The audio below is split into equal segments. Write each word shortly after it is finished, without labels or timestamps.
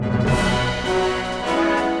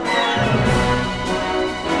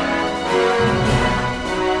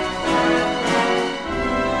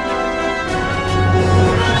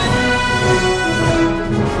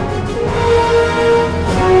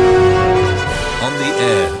the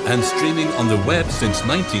air and streaming on the web since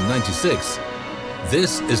 1996.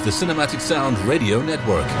 This is the Cinematic Sound Radio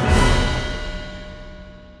Network.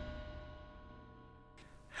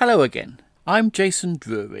 Hello again. I'm Jason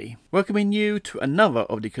Drury, welcoming you to another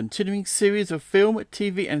of the continuing series of film,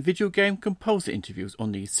 TV and video game composer interviews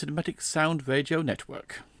on the Cinematic Sound Radio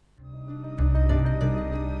Network.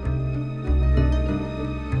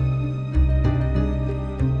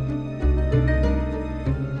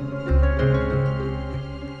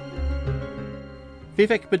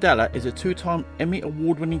 Vivek Badala is a two-time Emmy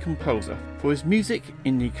Award-winning composer for his music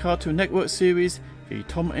in the Cartoon Network series The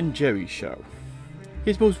Tom and Jerry Show.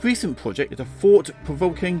 His most recent project is a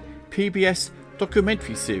thought-provoking PBS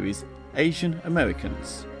documentary series, Asian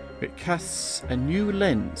Americans, which casts a new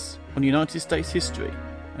lens on United States history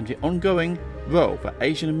and the ongoing role that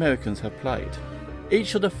Asian Americans have played.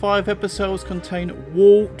 Each of the 5 episodes contain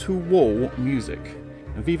wall-to-wall music,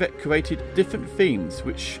 and Vivek created different themes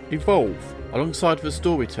which evolve alongside the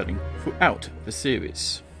storytelling throughout the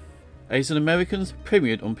series. Asian Americans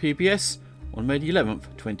premiered on PBS on May 11th,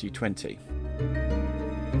 2020.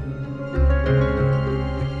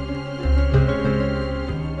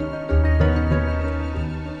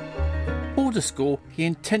 For the score, he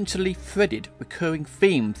intentionally threaded recurring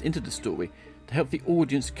themes into the story to help the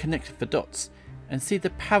audience connect the dots and see the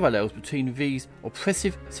parallels between these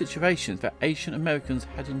oppressive situations that Asian Americans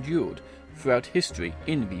had endured throughout history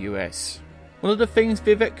in the US. One of the things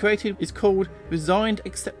Vivek created is called resigned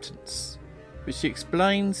acceptance, which he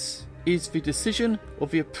explains is the decision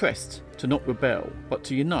of the oppressed to not rebel, but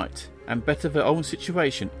to unite and better their own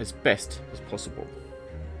situation as best as possible.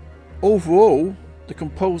 Overall, the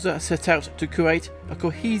composer set out to create a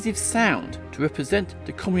cohesive sound to represent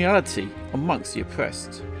the communality amongst the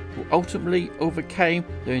oppressed, who ultimately overcame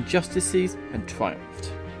their injustices and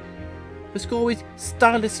triumphed. The score is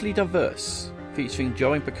stylistically diverse, featuring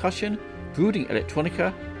jarring percussion, brooding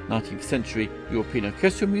electronica, 19th century European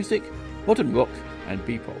orchestral music, modern rock and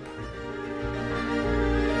bebop.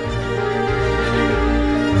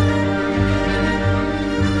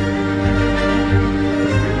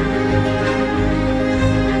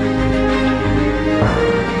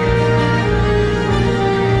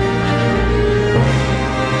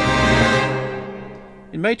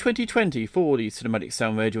 In May 2020, for the Cinematic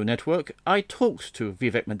Sound Radio Network, I talked to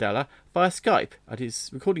Vivek Badala via Skype at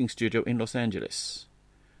his recording studio in Los Angeles.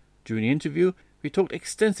 During the interview, we talked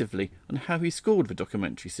extensively on how he scored the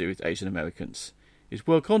documentary series Asian Americans, his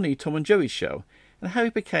work on the Tom and Jerry Show, and how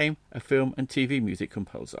he became a film and TV music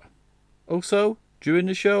composer. Also, during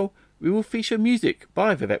the show, we will feature music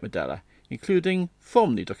by Vivek Badala, including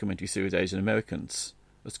from the documentary series Asian Americans,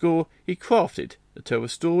 a score he crafted to tell the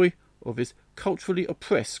story of his culturally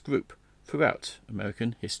oppressed group throughout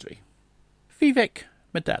American history. Vivek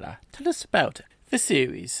Badala, tell us about the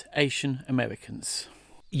series Asian Americans.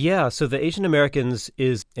 Yeah, so the Asian Americans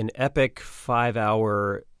is an epic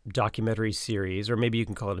 5-hour documentary series, or maybe you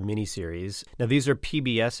can call it a mini-series. Now, these are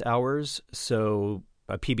PBS hours, so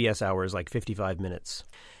a PBS hour is like 55 minutes.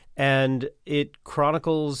 And it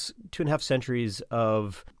chronicles 2.5 centuries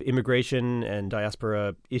of immigration and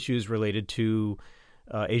diaspora issues related to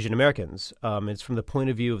Asian Americans. It's from the point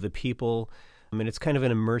of view of the people, and it's kind of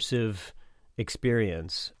an immersive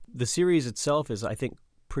experience. The series itself is, I think,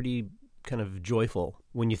 pretty kind of joyful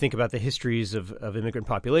when you think about the histories of immigrant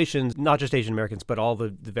populations, not just Asian Americans, but all the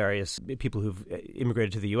various people who've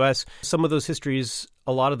immigrated to the U.S. Some of those histories,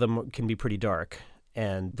 a lot of them can be pretty dark.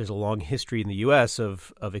 And there's a long history in the U.S.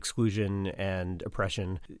 of exclusion and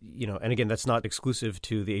oppression, and again, that's not exclusive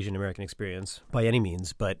to the Asian American experience by any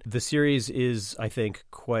means. But the series is, I think,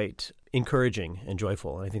 quite encouraging and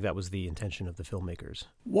joyful. And I think that was the intention of the filmmakers.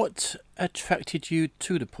 What attracted you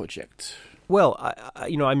to the project? Well,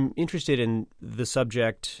 I'm interested in the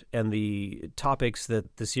subject and the topics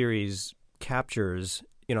that the series captures.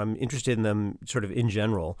 I'm interested in them sort of in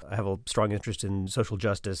general. I have a strong interest in social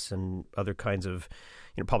justice and other kinds of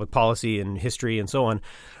public policy and history and so on.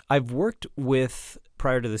 I've worked with,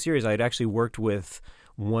 prior to the series, I had actually worked with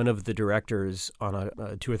one of the directors on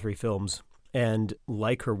 2 or 3 films and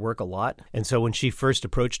like her work a lot. And so when she first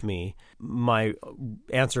approached me, my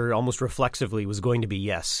answer almost reflexively was going to be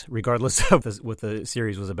yes, regardless of what the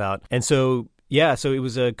series was about. And so so it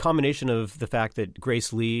was a combination of the fact that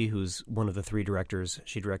Grace Lee, who's one of the 3 directors,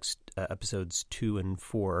 she directs episodes 2 and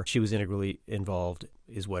 4. She was integrally involved,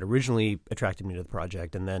 is what originally attracted me to the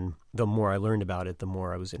project. And then the more I learned about it, the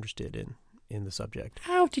more I was interested in the subject.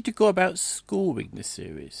 How did you go about scoring the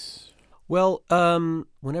series? Well,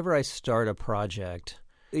 whenever I start a project,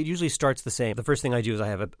 it usually starts the same. The first thing I do is I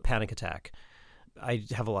have a panic attack. I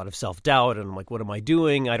have a lot of self-doubt, and I'm like, what am I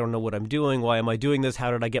doing? I don't know what I'm doing. Why am I doing this?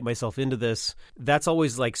 How did I get myself into this? That's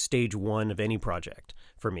always like stage one of any project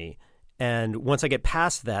for me. And once I get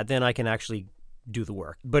past that, then I can actually do the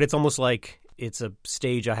work. But it's almost like it's a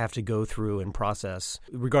stage I have to go through and process,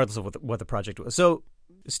 regardless of what the project was. So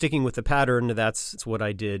sticking with the pattern, that's what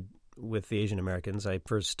I did with the Asian Americans. I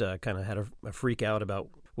first kind of had a freak out about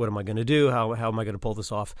what am I going to do? How am I going to pull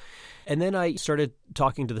this off? And then I started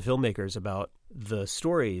talking to the filmmakers about the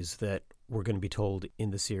stories that were going to be told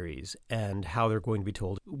in the series and how they're going to be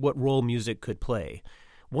told, what role music could play.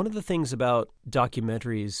 One of the things about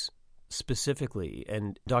documentaries specifically,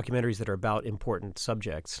 and documentaries that are about important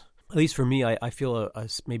subjects, at least for me, I feel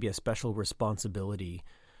maybe a special responsibility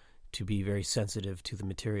to be very sensitive to the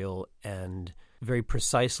material and very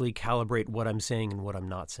precisely calibrate what I'm saying and what I'm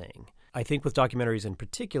not saying. I think with documentaries in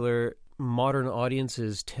particular, modern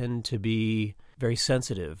audiences tend to be very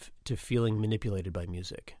sensitive to feeling manipulated by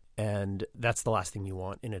music. And that's the last thing you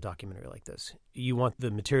want in a documentary like this. You want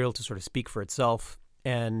the material to sort of speak for itself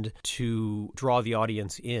and to draw the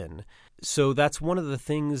audience in. So that's one of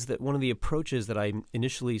the approaches that I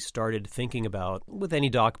initially started thinking about with any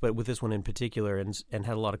doc, but with this one in particular, and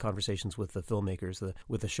had a lot of conversations with the filmmakers,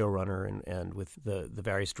 with the showrunner, and with the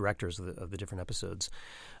various directors of the different episodes.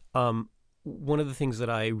 One of the things that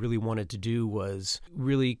I really wanted to do was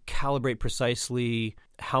really calibrate precisely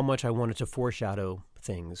how much I wanted to foreshadow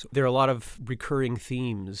things. There are a lot of recurring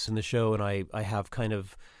themes in the show, and I have kind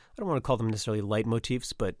of, I don't want to call them necessarily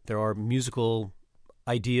leitmotifs, but there are musical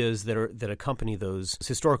ideas that accompany those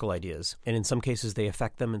historical ideas. And in some cases they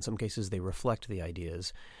affect them, in some cases they reflect the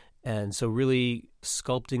ideas. And so really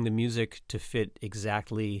sculpting the music to fit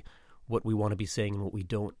exactly what we want to be saying and what we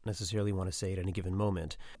don't necessarily want to say at any given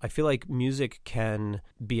moment. I feel like music can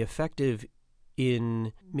be effective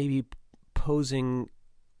in maybe posing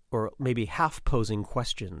or maybe half-posing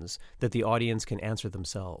questions that the audience can answer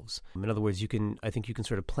themselves. In other words, I think you can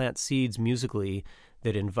sort of plant seeds musically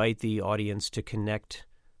that invite the audience to connect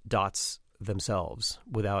dots themselves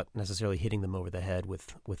without necessarily hitting them over the head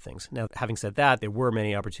with things. Now, having said that, there were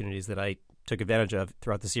many opportunities that I took advantage of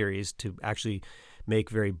throughout the series to actually make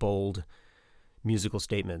very bold musical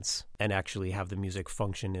statements and actually have the music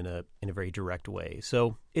function in a very direct way.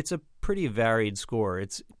 So it's a pretty varied score.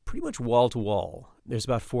 It's pretty much wall to wall. There's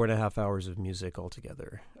about 4.5 hours of music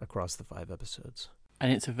altogether across the 5 episodes.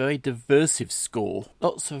 And it's a very diversive score.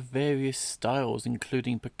 Lots of various styles,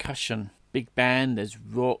 including percussion, big band, there's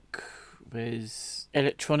rock, there's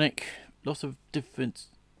electronic, lots of different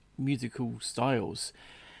musical styles.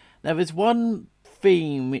 Now there's one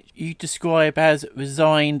theme which you describe as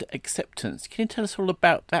resigned acceptance. Can you tell us all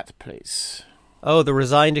about that, please? Oh, the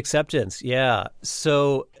resigned acceptance. Yeah.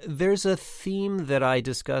 So there's a theme that I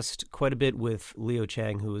discussed quite a bit with Leo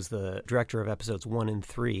Chang, who is the director of episodes 1 and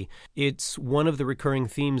 3. It's one of the recurring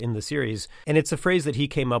themes in the series, and it's a phrase that he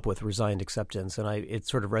came up with, resigned acceptance, and it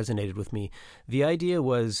sort of resonated with me. The idea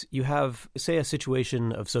was you have, say, a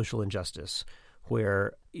situation of social injustice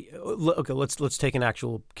where, okay, let's take an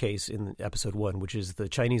actual case in episode 1, which is the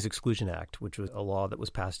Chinese Exclusion Act, which was a law that was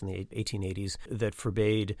passed in the 1880s that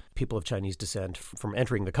forbade people of Chinese descent from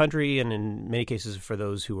entering the country, and in many cases for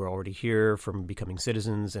those who were already here from becoming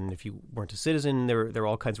citizens. And if you weren't a citizen, there were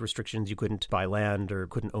all kinds of restrictions. You couldn't buy land or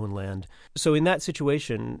couldn't own land. So in that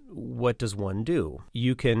situation, what does one do?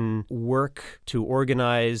 You can work to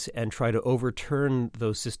organize and try to overturn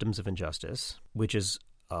those systems of injustice, which is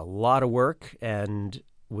a lot of work and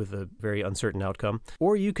with a very uncertain outcome.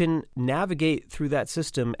 Or you can navigate through that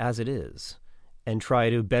system as it is and try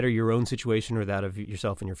to better your own situation or that of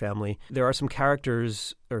yourself and your family. There are some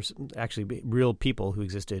characters, or actually real people who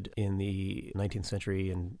existed in the 19th century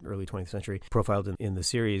and early 20th century, profiled in the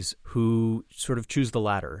series, who sort of choose the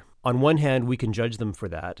latter. On one hand, we can judge them for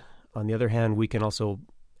that. On the other hand, we can also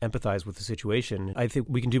empathize with the situation. I think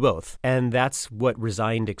we can do both. And that's what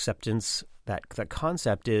resigned acceptance, that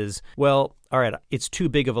concept is. Well, all right, it's too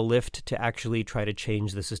big of a lift to actually try to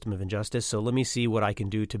change the system of injustice, so let me see what I can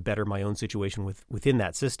do to better my own situation within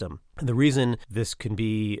that system. And the reason this can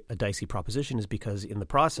be a dicey proposition is because in the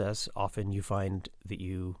process, often you find that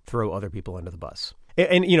you throw other people under the bus.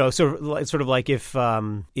 And you know, sort of like if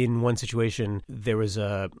in one situation there was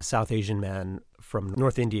a South Asian man from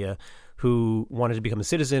North India who wanted to become a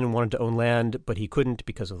citizen and wanted to own land, but he couldn't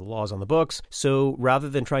because of the laws on the books. So rather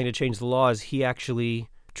than trying to change the laws, he actually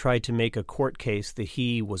tried to make a court case that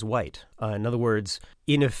he was white. In other words,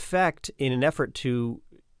 in effect, in an effort to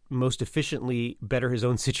most efficiently better his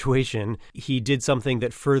own situation, he did something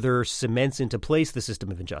that further cements into place the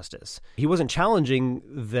system of injustice. He wasn't challenging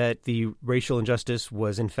that the racial injustice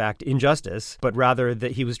was in fact injustice, but rather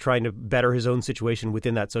that he was trying to better his own situation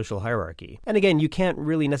within that social hierarchy. And again, you can't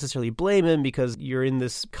really necessarily blame him because you're in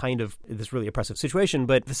this really oppressive situation,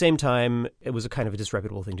 but at the same time, it was a kind of a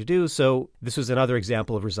disreputable thing to do. So this was another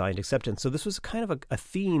example of resigned acceptance. So this was kind of a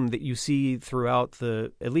theme that you see throughout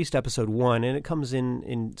at least episode 1, and it comes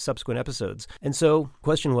in subsequent episodes. And so the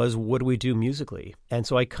question was, what do we do musically? And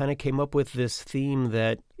so I kind of came up with this theme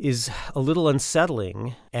that is a little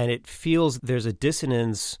unsettling, and it feels there's a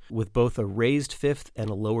dissonance with both a raised fifth and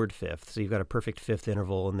a lowered fifth. So you've got a perfect fifth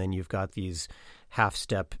interval, and then you've got these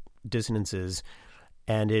half-step dissonances,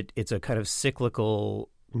 and it's a kind of cyclical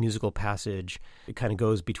musical passage. It kind of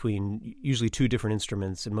goes between usually two different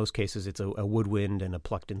instruments. In most cases, it's a woodwind and a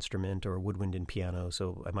plucked instrument, or a woodwind and piano.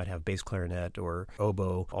 So I might have bass clarinet or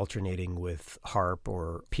oboe alternating with harp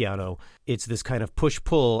or piano. It's this kind of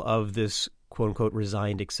push-pull of this quote-unquote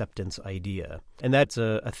resigned acceptance idea. And that's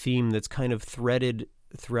a theme that's kind of threaded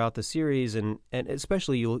throughout the series, and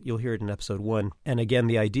especially you'll hear it in episode 1. And again,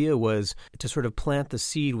 the idea was to sort of plant the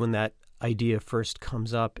seed when that idea first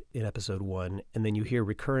comes up in episode 1, and then you hear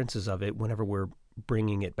recurrences of it whenever we're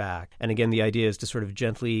bringing it back. And again, the idea is to sort of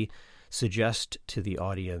gently suggest to the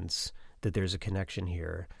audience that there's a connection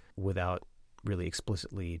here without really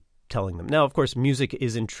explicitly telling them. Now, of course, music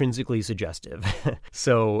is intrinsically suggestive.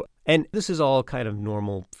 So, and this is all kind of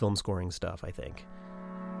normal film scoring stuff, I think.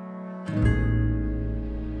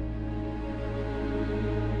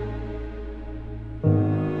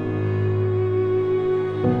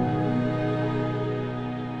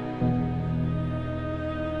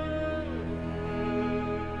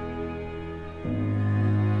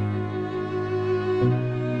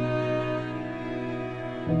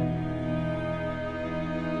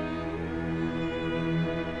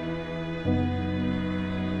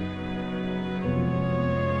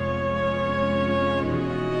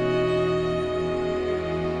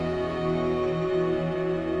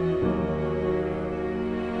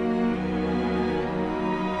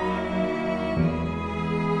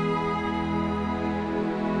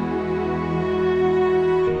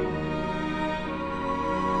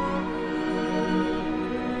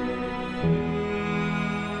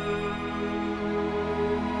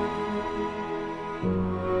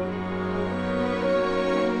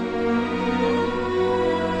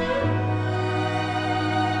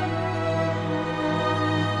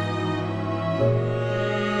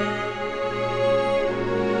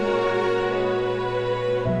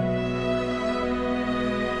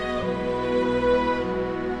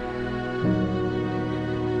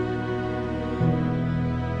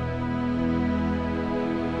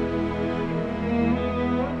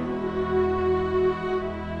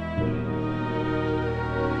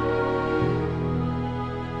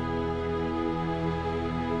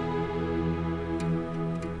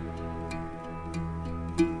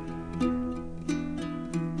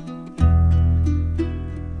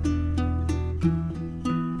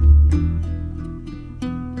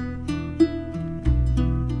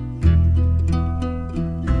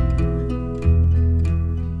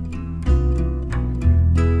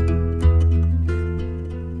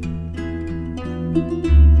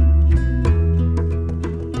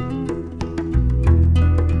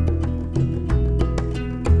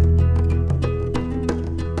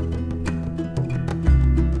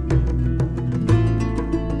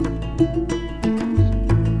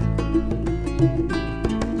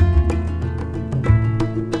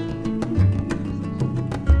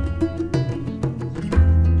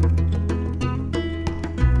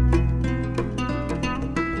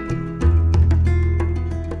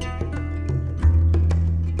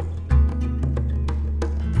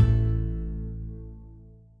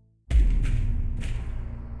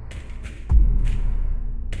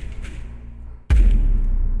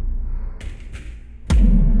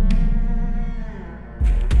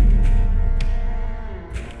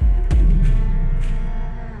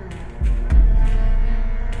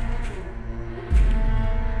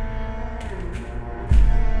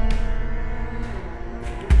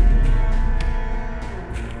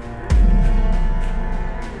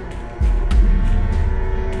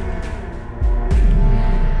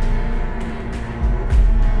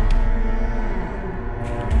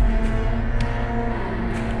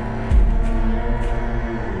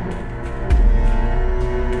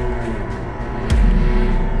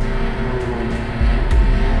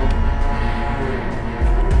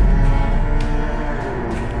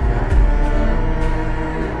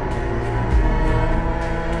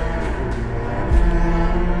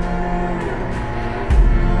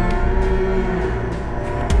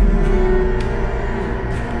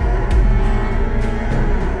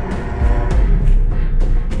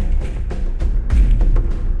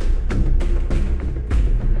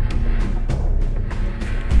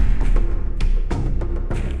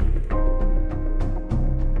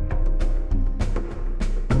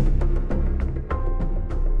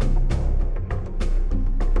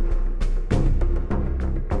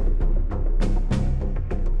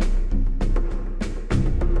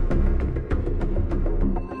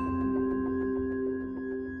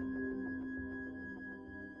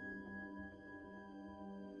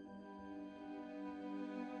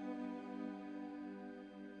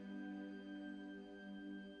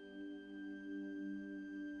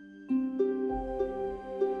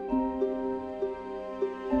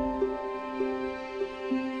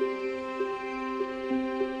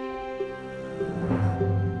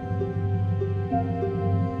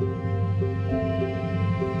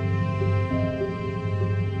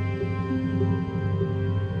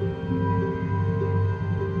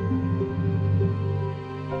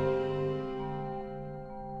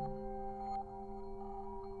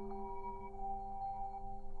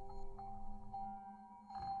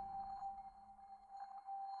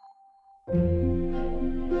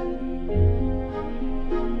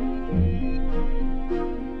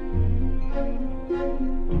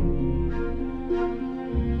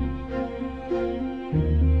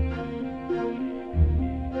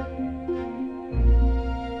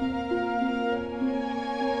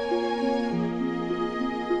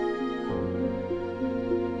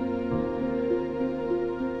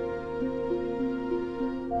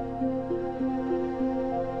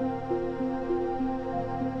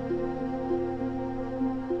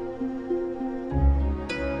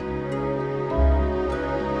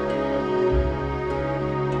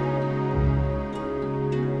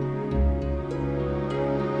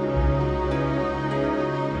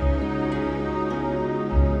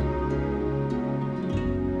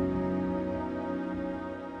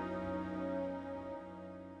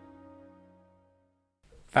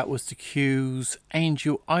 That was the Q's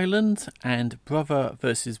Angel Island and Brother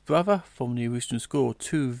vs. Brother from the original score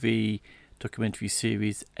to the documentary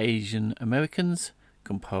series Asian Americans,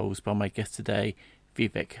 composed by my guest today,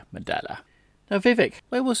 Vivek Maddala. Now Vivek,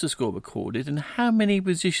 where was the score recorded and how many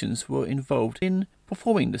musicians were involved in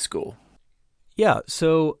performing the score? Yeah,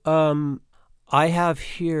 so I have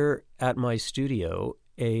here at my studio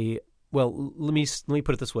let me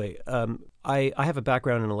put it this way. I have a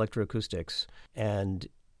background in electroacoustics and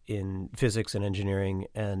in physics and engineering,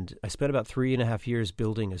 and I spent about 3.5 years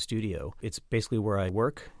building a studio. It's basically where I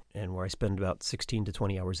work and where I spend about 16 to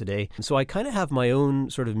 20 hours a day. And so I kind of have my own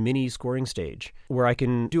sort of mini scoring stage where I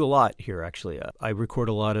can do a lot here, actually. I record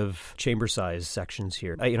a lot of chamber size sections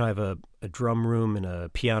here. I have a drum room and a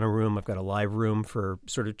piano room. I've got a live room for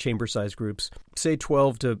sort of chamber size groups, say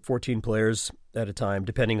 12 to 14 players at a time,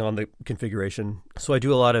 depending on the configuration. So I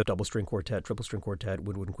do a lot of double string quartet, triple string quartet,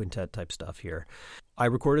 woodwind quintet type stuff here. I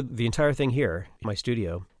recorded the entire thing here in my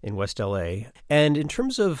studio in West LA. And in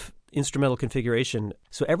terms of instrumental configuration,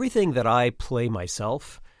 so everything that I play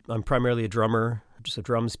myself, I'm primarily a drummer, so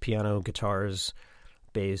drums, piano, guitars,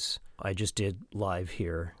 bass, I just did live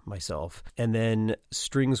here myself. And then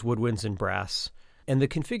strings, woodwinds, and brass. And the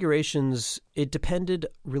configurations, it depended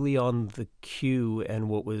really on the cue and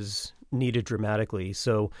what was needed dramatically.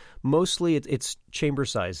 So mostly it's chamber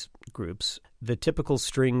size groups. The typical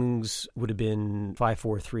strings would have been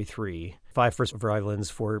 5-4-3-3. 5 first violins,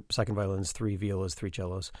 4 second violins, 3 violas, 3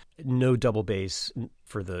 cellos. No double bass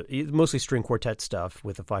for mostly string quartet stuff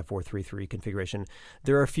with a 5-4-3-3 configuration.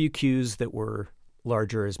 There are a few cues that were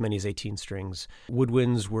larger, as many as 18 strings.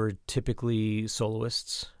 Woodwinds were typically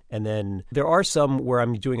soloists. And then there are some where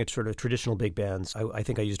I'm doing a sort of traditional big bands. I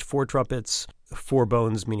think I used 4 trumpets, 4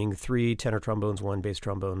 bones, meaning 3 tenor trombones, 1 bass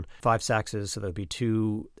trombone, 5 saxes, so that would be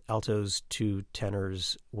 2 altos, 2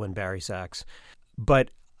 tenors, 1 bari sax.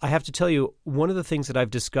 But I have to tell you, one of the things that I've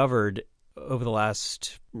discovered over the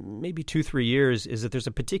last maybe 2-3 years is that there's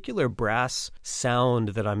a particular brass sound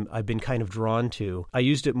that I've been kind of drawn to. I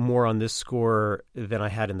used it more on this score than I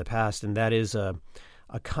had in the past, and that is a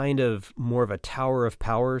kind of more of a Tower of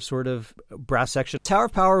Power sort of brass section. Tower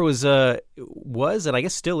of Power was and I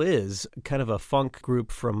guess still is kind of a funk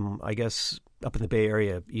group from, I guess, up in the Bay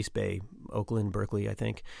Area, East Bay, Oakland, Berkeley, I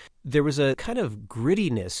think. There was a kind of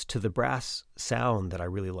grittiness to the brass sound that I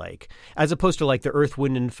really like, as opposed to like the Earth,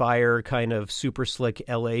 Wind, and Fire kind of super slick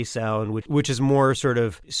LA sound, which is more sort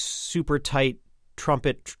of super tight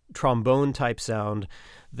trumpet, trombone type sound.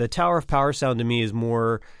 The Tower of Power sound to me is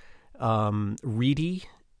more reedy.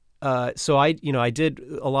 So I did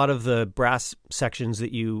a lot of the brass sections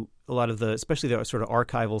especially the sort of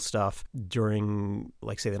archival stuff during,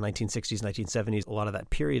 like, say, the 1960s, 1970s, a lot of that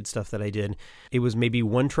period stuff that I did. It was maybe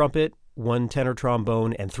 1 trumpet, 1 tenor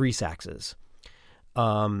trombone, and 3 saxes,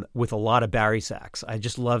 with a lot of bari sax. I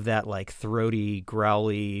just love that, like, throaty,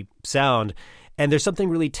 growly sound. And there's something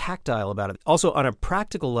really tactile about it. Also, on a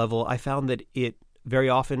practical level, I found that it very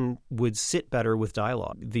often would sit better with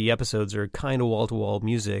dialogue. The episodes are kind of wall-to-wall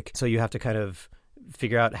music, so you have to kind of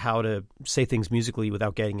figure out how to say things musically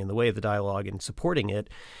without getting in the way of the dialogue and supporting it.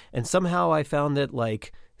 And somehow I found that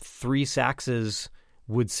like 3 saxes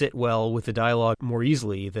would sit well with the dialogue more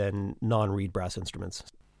easily than non-reed brass instruments.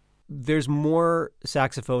 There's more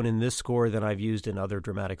saxophone in this score than I've used in other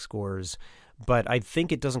dramatic scores, but I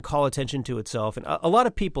think it doesn't call attention to itself. And a lot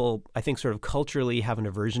of people, I think, sort of culturally have an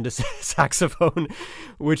aversion to saxophone,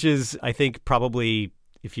 which is, I think, probably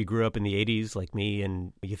if you grew up in the 80s like me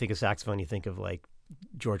and you think of saxophone, you think of like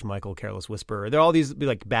George Michael, Careless Whisper. There are all these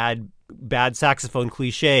like bad saxophone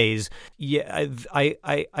cliches. Yeah,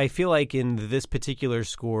 I feel like in this particular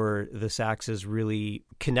score, the saxes really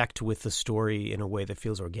connect with the story in a way that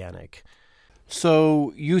feels organic.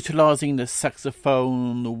 So utilising the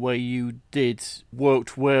saxophone the way you did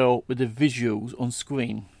worked well with the visuals on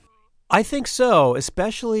screen? I think so,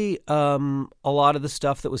 especially a lot of the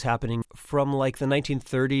stuff that was happening from like the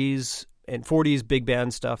 1930s and 40s big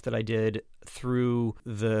band stuff that I did through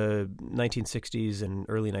the 1960s and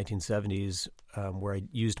early 1970s, where I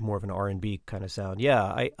used more of an R&B kind of sound.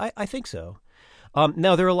 Yeah, I think so.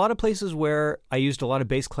 Now, there are a lot of places where I used a lot of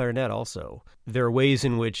bass clarinet also. There are ways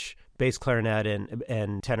in which bass clarinet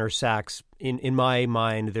and tenor sax, in my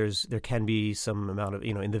mind, there can be some amount of,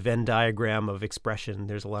 in the Venn diagram of expression,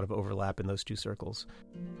 there's a lot of overlap in those two circles.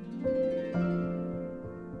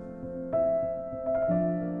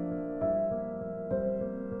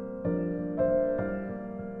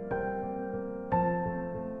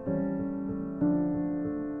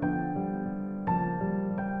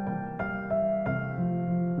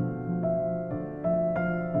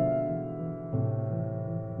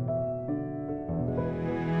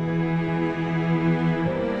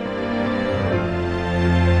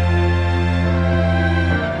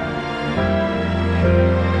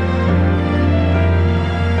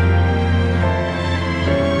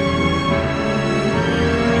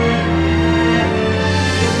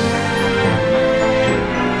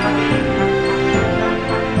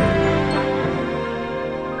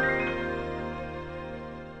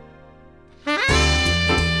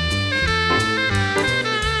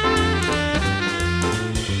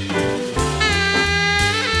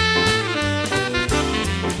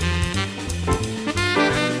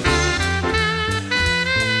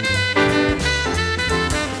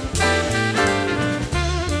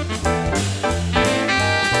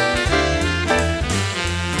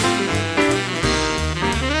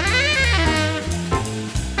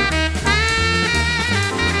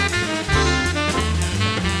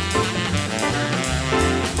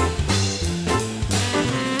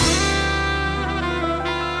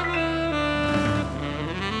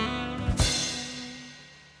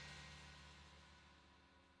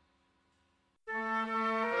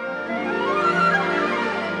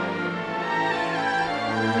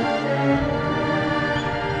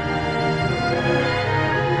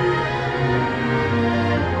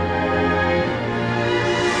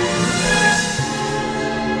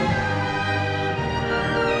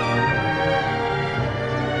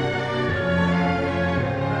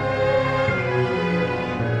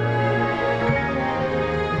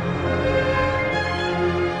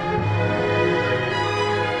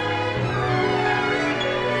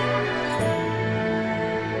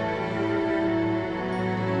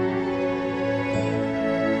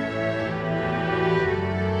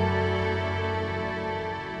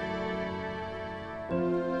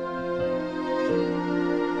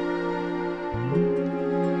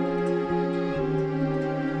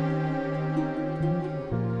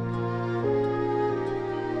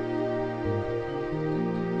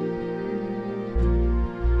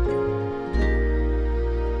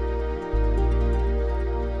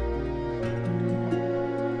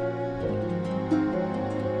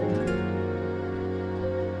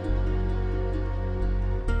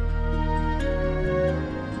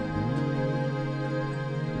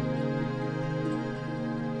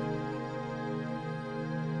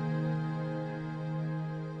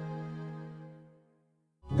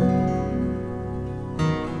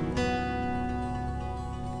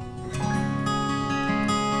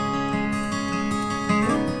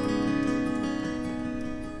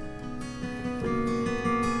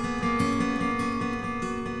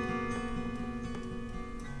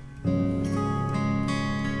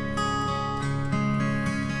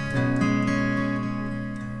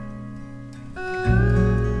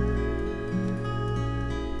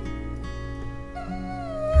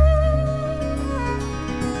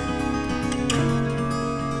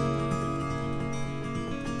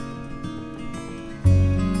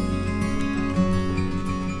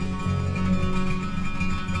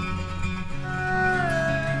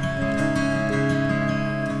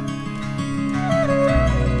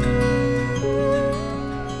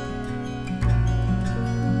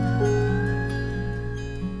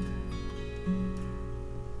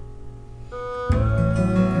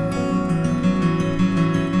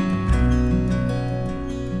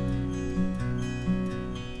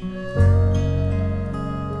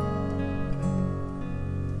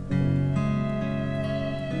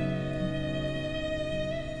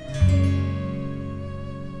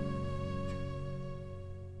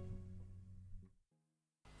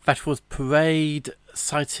 That was Parade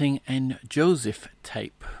citing an Joseph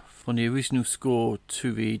tape from the original score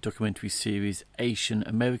to the documentary series Asian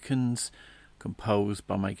Americans, composed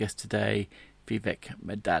by my guest today, Vivek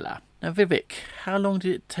Medalla. Now, Vivek, how long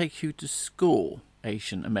did it take you to score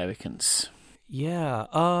Asian Americans? Yeah,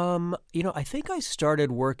 I think I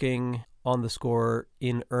started working on the score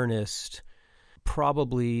in earnest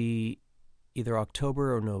probably either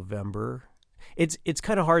October or November. It's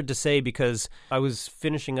kind of hard to say because I was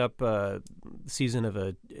finishing up a season of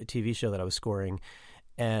a TV show that I was scoring,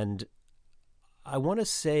 and I want to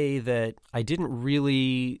say that I didn't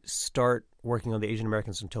really start working on the Asian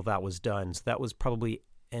Americans until that was done. So that was probably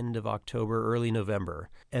end of October, early November.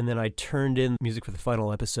 And then I turned in music for the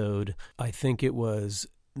final episode. I think it was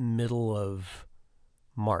middle of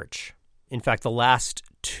March. In fact, the last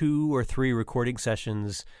 2 or 3 recording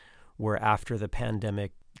sessions were after the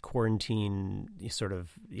pandemic quarantine, sort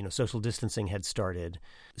of, social distancing had started.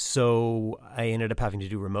 So I ended up having to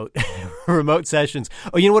do remote sessions.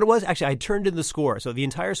 Oh, you know what it was? Actually, I turned in the score. So the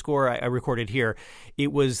entire score I recorded here.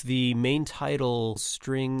 It was the main title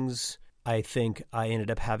strings, I think I ended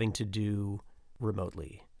up having to do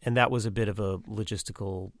remotely. And that was a bit of a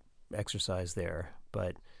logistical exercise there.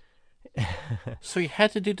 But So you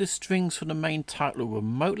had to do the strings for the main title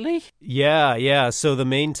remotely? Yeah. So the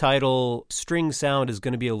main title string sound is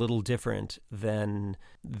going to be a little different than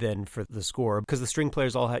for the score because the string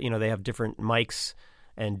players all have, they have different mics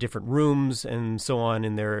and different rooms and so on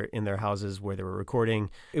in their houses where they were recording.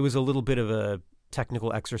 It was a little bit of a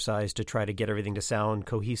technical exercise to try to get everything to sound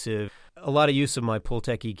cohesive. A lot of use of my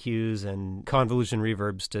Pultec EQs and convolution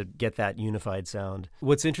reverbs to get that unified sound.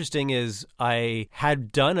 What's interesting is I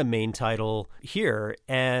had done a main title here,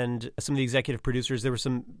 and some of the executive producers, there was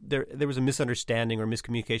a misunderstanding or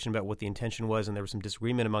miscommunication about what the intention was, and there was some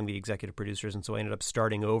disagreement among the executive producers, and so I ended up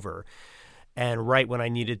starting over. And right when I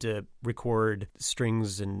needed to record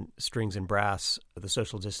strings and brass, the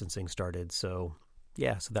social distancing started. So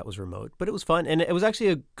that was remote, but it was fun. And it was actually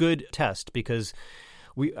a good test because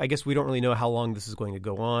I guess we don't really know how long this is going to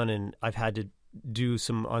go on. And I've had to do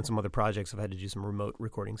on some other projects, I've had to do some remote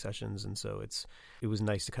recording sessions. And so it was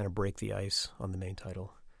nice to kind of break the ice on the main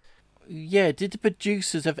title. Yeah. Did the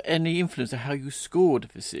producers have any influence on how you scored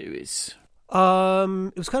the series?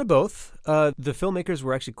 It was kind of both. The filmmakers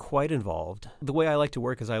were actually quite involved. The way I like to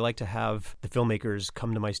work is I like to have the filmmakers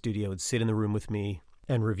come to my studio and sit in the room with me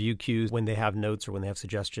and review cues when they have notes or when they have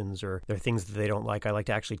suggestions or there are things that they don't like. I like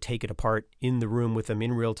to actually take it apart in the room with them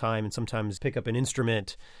in real time and sometimes pick up an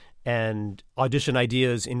instrument and audition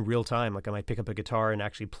ideas in real time. Like I might pick up a guitar and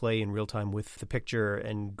actually play in real time with the picture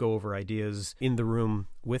and go over ideas in the room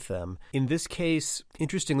with them. In this case,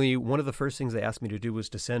 interestingly, one of the first things they asked me to do was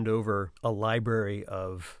to send over a library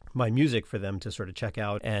of my music for them to sort of check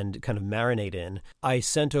out and kind of marinate in. I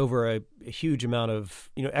sent over a huge amount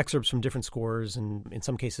of, excerpts from different scores and in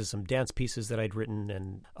some cases some dance pieces that I'd written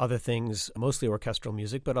and other things, mostly orchestral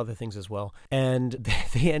music, but other things as well. And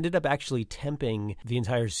they ended up actually temping the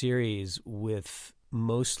entire series with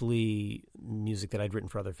mostly music that I'd written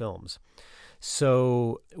for other films.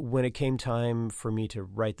 So when it came time for me to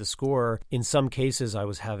write the score, in some cases I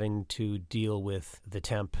was having to deal with the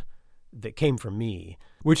temp that came from me,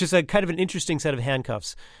 which is a kind of an interesting set of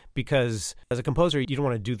handcuffs because as a composer, you don't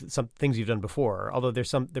want to do some things you've done before, although there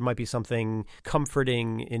might be something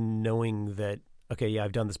comforting in knowing that, okay, yeah,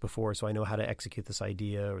 I've done this before, so I know how to execute this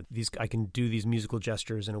idea, or I can do these musical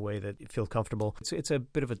gestures in a way that feels comfortable. It's a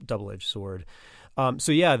bit of a double-edged sword. A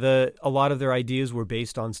lot of their ideas were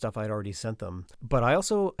based on stuff I'd already sent them. But I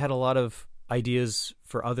also had a lot of ideas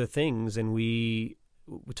for other things, and we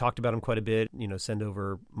talked about them quite a bit, send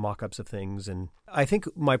over mock-ups of things. And I think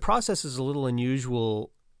my process is a little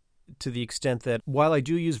unusual to the extent that while I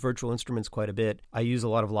do use virtual instruments quite a bit, I use a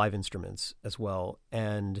lot of live instruments as well.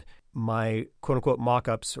 And my quote-unquote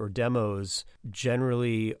mock-ups or demos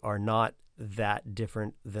generally are not that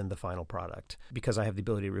different than the final product. Because I have the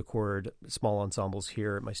ability to record small ensembles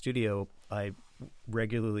here at my studio, I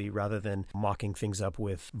regularly, rather than mocking things up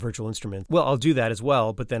with virtual instruments, I'll do that as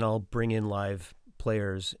well, but then I'll bring in live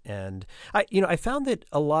players. And I found that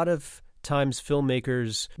a lot of times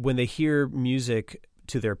filmmakers, when they hear music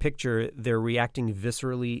to their picture, they're reacting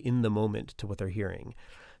viscerally in the moment to what they're hearing.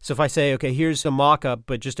 So if I say, okay, here's a mock-up,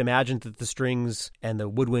 but just imagine that the strings and the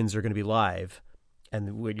woodwinds are going to be live,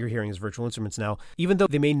 and what you're hearing is virtual instruments now, even though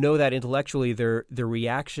they may know that intellectually, their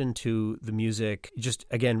reaction to the music, just,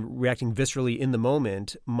 again, reacting viscerally in the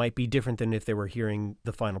moment, might be different than if they were hearing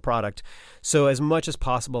the final product. So as much as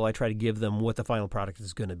possible, I try to give them what the final product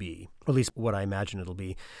is going to be, or at least what I imagine it'll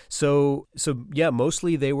be. So yeah,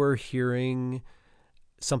 mostly they were hearing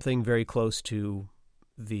something very close to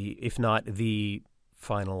if not the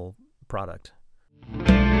final product.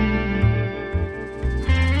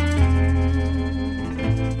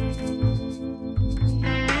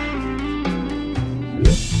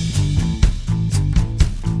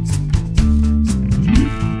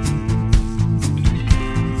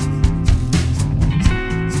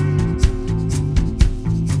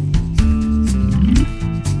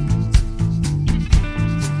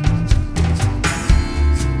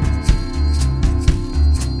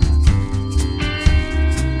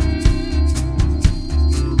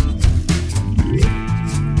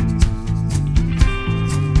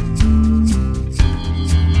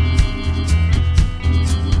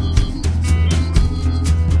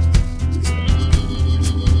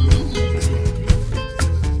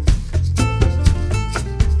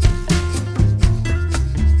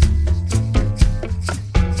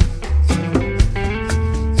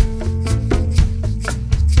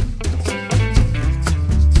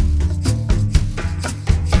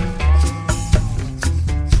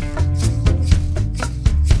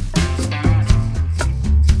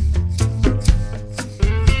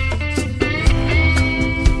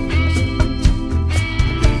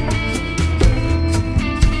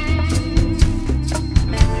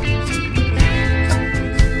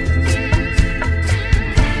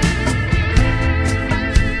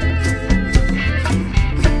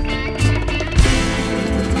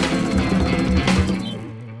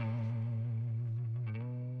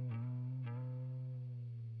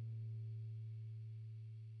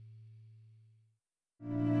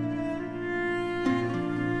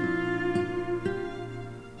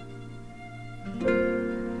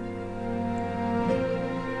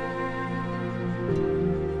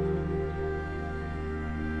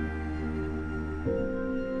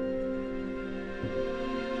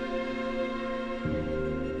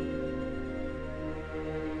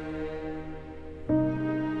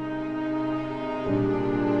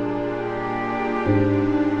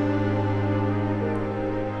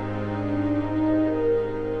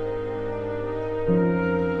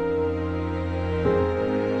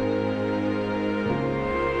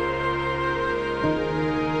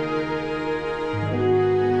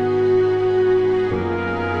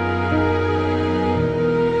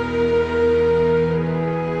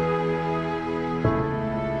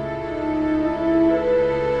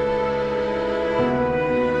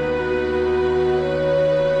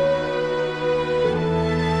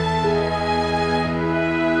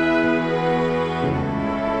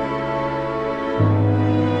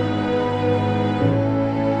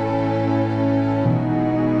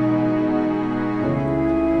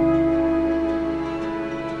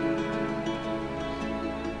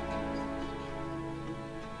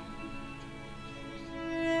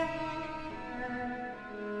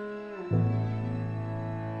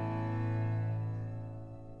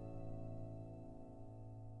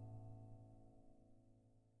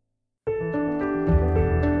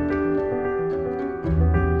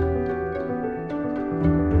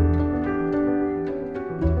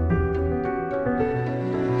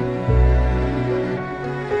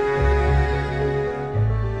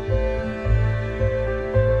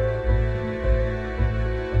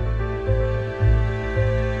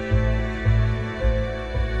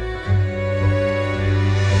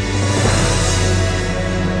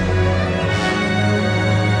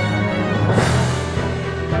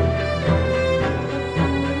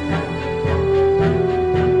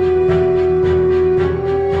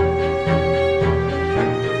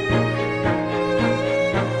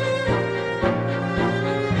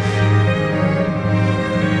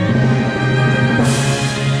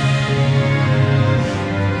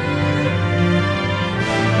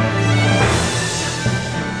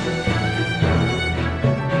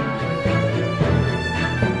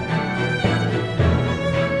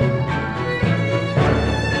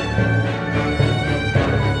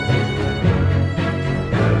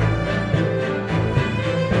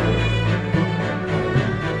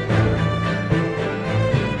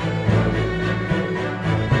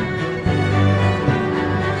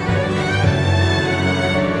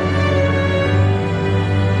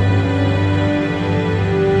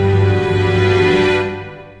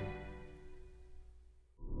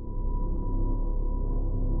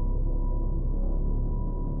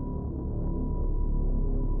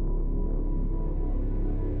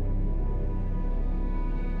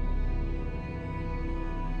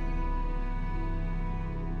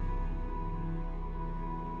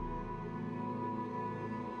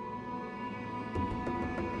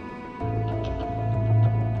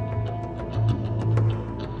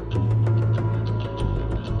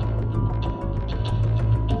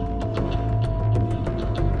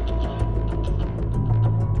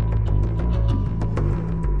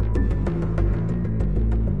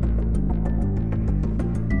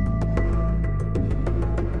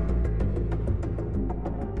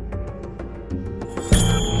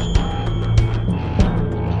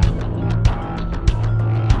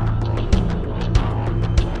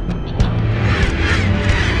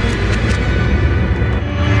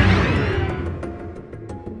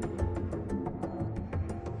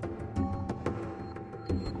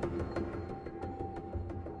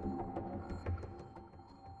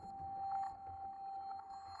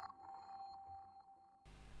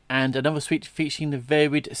 and another suite featuring the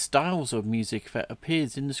varied styles of music that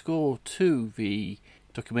appears in the score to the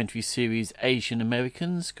documentary series Asian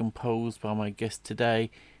Americans, composed by my guest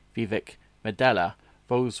today, Vivek Medalla.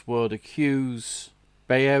 Those were the cues: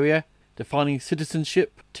 Bay Area, Defining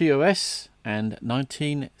Citizenship, TOS, and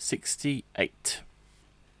 1968.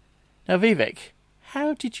 Now, Vivek,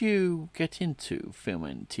 how did you get into film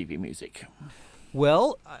and TV music?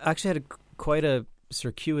 Well, I actually had quite a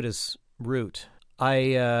circuitous route.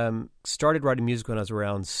 I started writing music when I was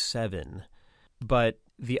around 7, but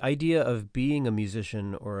the idea of being a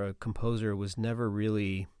musician or a composer was never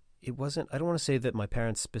really, it wasn't, I don't want to say that my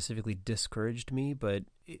parents specifically discouraged me, but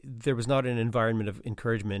there was not an environment of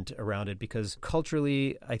encouragement around it because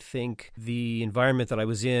culturally, I think the environment that I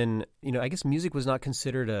was in, I guess music was not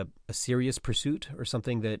considered a serious pursuit or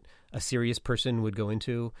something that a serious person would go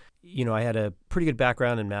into. I had a pretty good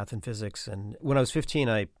background in math and physics, and when I was 15,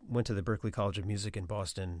 I went to the Berklee College of Music in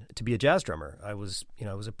Boston to be a jazz drummer. I was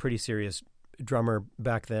a pretty serious drummer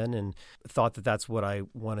back then and thought that that's what I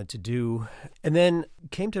wanted to do. And then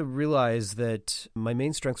came to realize that my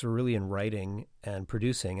main strengths were really in writing and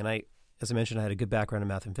producing. And I as I mentioned, I had a good background in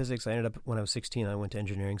math and physics. I ended up, when I was 16, I went to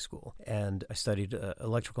engineering school, and I studied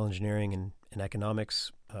electrical engineering and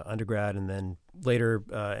economics undergrad, and then later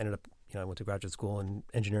ended up, I went to graduate school in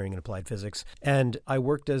engineering and applied physics. And I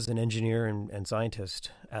worked as an engineer and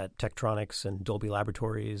scientist at Tektronix and Dolby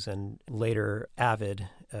Laboratories, and later Avid,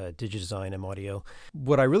 Digidesign and Audio.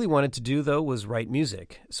 What I really wanted to do, though, was write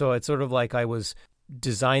music. So it's sort of like I was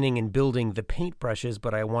designing and building the paintbrushes,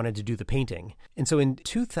 but I wanted to do the painting. And so in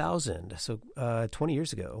 2000, 20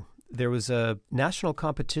 years ago, there was a national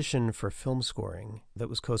competition for film scoring that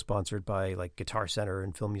was co-sponsored by like Guitar Center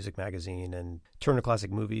and Film Music Magazine and Turner Classic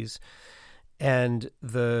Movies. And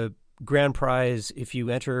the grand prize, if you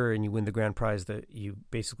enter and you win the grand prize, that you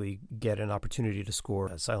basically get an opportunity to score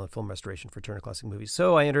a silent film restoration for Turner Classic Movies.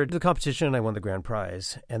 So I entered the competition and I won the grand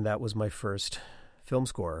prize. And that was my first film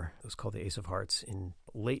score. It was called The Ace of Hearts in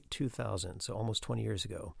late 2000, so almost 20 years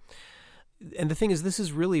ago. And the thing is, this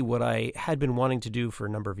is really what I had been wanting to do for a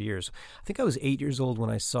number of years. I think I was 8 years old when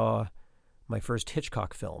I saw my first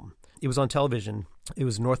Hitchcock film. It was on television. It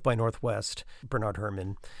was North by Northwest, Bernard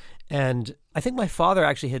Herrmann. And I think my father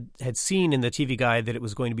actually had seen in the TV guide that it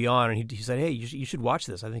was going to be on, and he said, hey, you should watch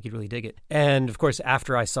this. I think you'd really dig it. And, of course,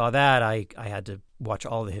 after I saw that, I had to watch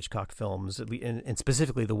all the Hitchcock films, and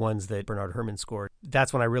specifically the ones that Bernard Herrmann scored.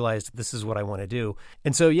 That's when I realized this is what I want to do.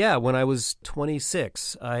 And so, yeah, when I was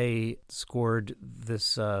 26, I scored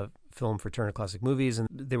this film for Turner Classic Movies, and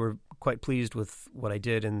they were quite pleased with what I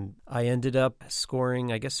did. And I ended up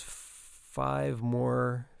scoring, I guess, 5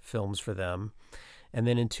 more films for them. And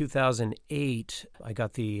then in 2008, I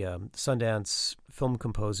got the Sundance Film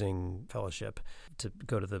Composing Fellowship to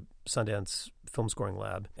go to the Sundance Film Scoring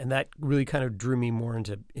Lab. And that really kind of drew me more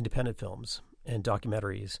into independent films and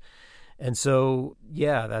documentaries. And so,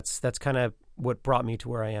 yeah, that's kind of what brought me to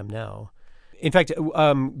where I am now. In fact,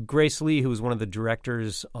 Grace Lee, who was one of the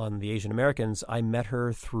directors on The Asian Americans, I met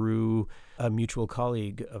her through a mutual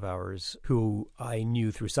colleague of ours who I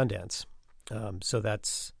knew through Sundance. So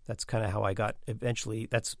that's kind of how I got eventually.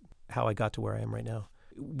 That's how I got to where I am right now.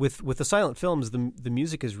 With the silent films, the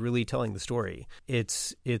music is really telling the story.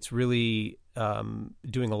 It's really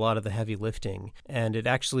doing a lot of the heavy lifting, and it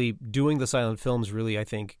actually doing the silent films really, I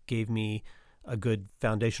think, gave me a good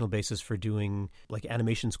foundational basis for doing like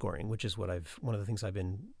animation scoring, which is one of the things I've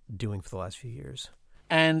been doing for the last few years.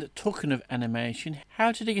 And talking of animation,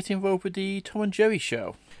 how did you get involved with the Tom and Jerry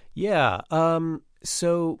show? Yeah,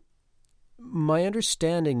 so my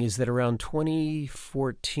understanding is that around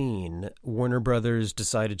 2014, Warner Brothers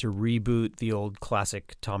decided to reboot the old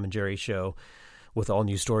classic Tom and Jerry show with all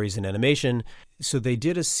new stories and animation. So they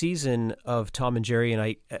did a season of Tom and Jerry,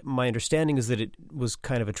 and my understanding is that it was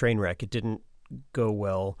kind of a train wreck. It didn't go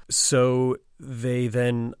well. So they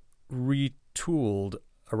then retooled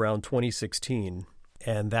around 2016.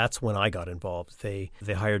 And that's when I got involved. They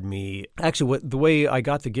hired me. Actually, the way I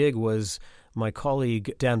got the gig was my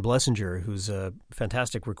colleague, Dan Blessinger, who's a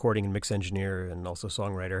fantastic recording and mix engineer and also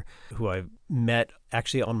songwriter, who I met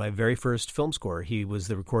actually on my very first film score. He was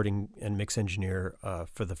the recording and mix engineer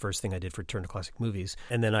for the first thing I did for Turner Classic Movies.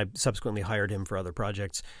 And then I subsequently hired him for other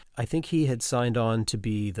projects. I think he had signed on to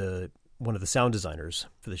be one of the sound designers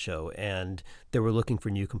for the show, and they were looking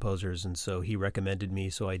for new composers, and so he recommended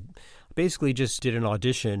me. So I basically just did an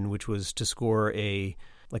audition, which was to score a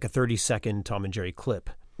 30-second Tom and Jerry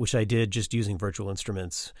clip, which I did just using virtual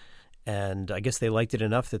instruments. And I guess they liked it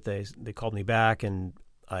enough that they called me back, and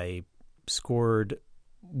I scored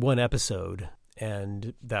one episode,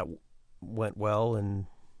 and that went well. And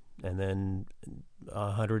then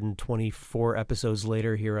 124 episodes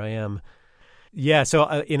later, here I am. Yeah, so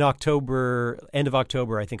in October, end of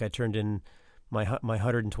October, I think I turned in my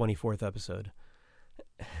 124th episode.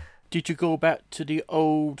 Did you go back to the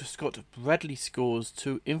old Scott Bradley scores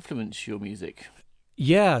to influence your music?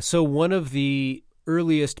 Yeah, so one of the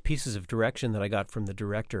earliest pieces of direction that I got from the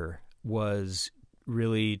director was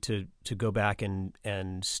really to go back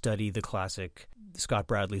and study the classic Scott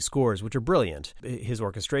Bradley scores, which are brilliant. His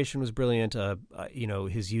orchestration was brilliant.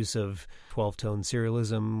 His use of 12-tone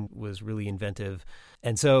serialism was really inventive.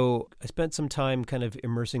 And so I spent some time kind of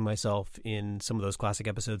immersing myself in some of those classic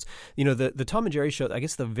episodes. The Tom and Jerry show, I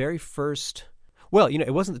guess the very first... Well,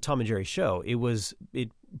 it wasn't the Tom and Jerry show. It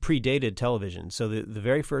predated television. So the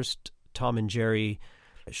very first Tom and Jerry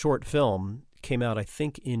short film came out, I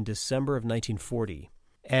think, in December of 1940.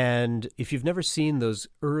 And if you've never seen those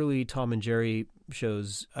early Tom and Jerry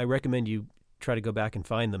shows, I recommend you try to go back and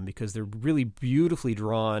find them because they're really beautifully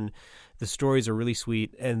drawn. The stories are really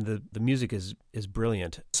sweet, and the music is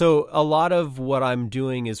brilliant. So a lot of what I'm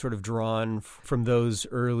doing is sort of drawn from those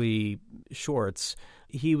early shorts.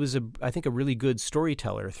 he was, I think, a really good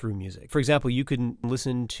storyteller through music. For example, you can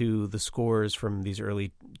listen to the scores from these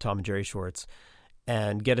early Tom and Jerry shorts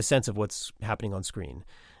and get a sense of what's happening on screen.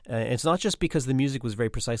 It's not just because the music was very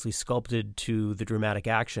precisely sculpted to the dramatic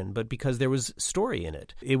action, but because there was story in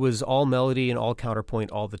it. It was all melody and all counterpoint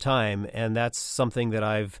all the time, and that's something that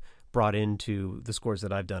I've brought into the scores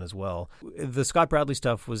that I've done as well. The Scott Bradley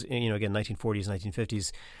stuff was, again, 1940s,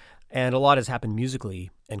 1950s, and a lot has happened musically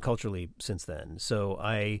and culturally since then. So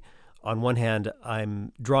on one hand,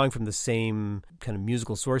 I'm drawing from the same kind of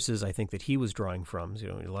musical sources I think that he was drawing from,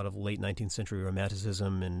 a lot of late 19th century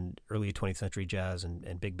romanticism and early 20th century jazz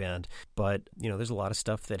and big band. But, there's a lot of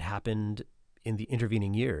stuff that happened in the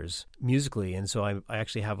intervening years musically. And so I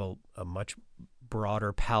actually have a much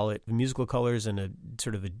broader palette of musical colors and a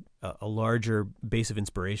sort of a larger base of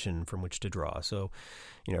inspiration from which to draw. So,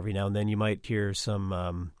 every now and then you might hear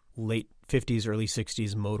some late 50s, early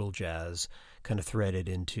 60s modal jazz kind of threaded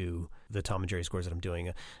into the Tom and Jerry scores that I'm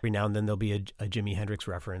doing. Every now and then there'll be a Jimi Hendrix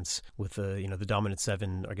reference with the dominant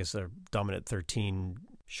 7, I guess the dominant 13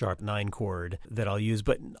 sharp 9 chord that I'll use,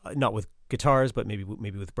 but not with guitars, but maybe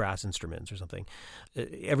with brass instruments or something.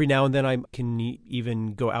 Every now and then I can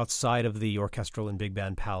even go outside of the orchestral and big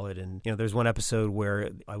band palette. And, there's one episode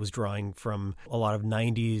where I was drawing from a lot of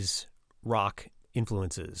 90s rock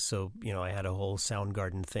influences. So, I had a whole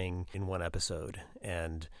Soundgarden thing in one episode,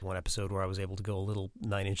 and one episode where I was able to go a little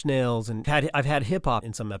Nine Inch Nails, and I've had hip hop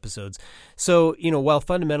in some episodes. So, while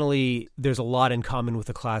fundamentally there's a lot in common with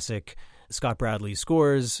the classic Scott Bradley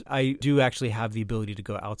scores, I do actually have the ability to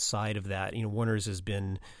go outside of that. Warner's has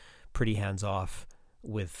been pretty hands off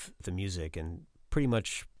with the music and pretty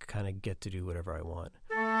much kind of get to do whatever I want.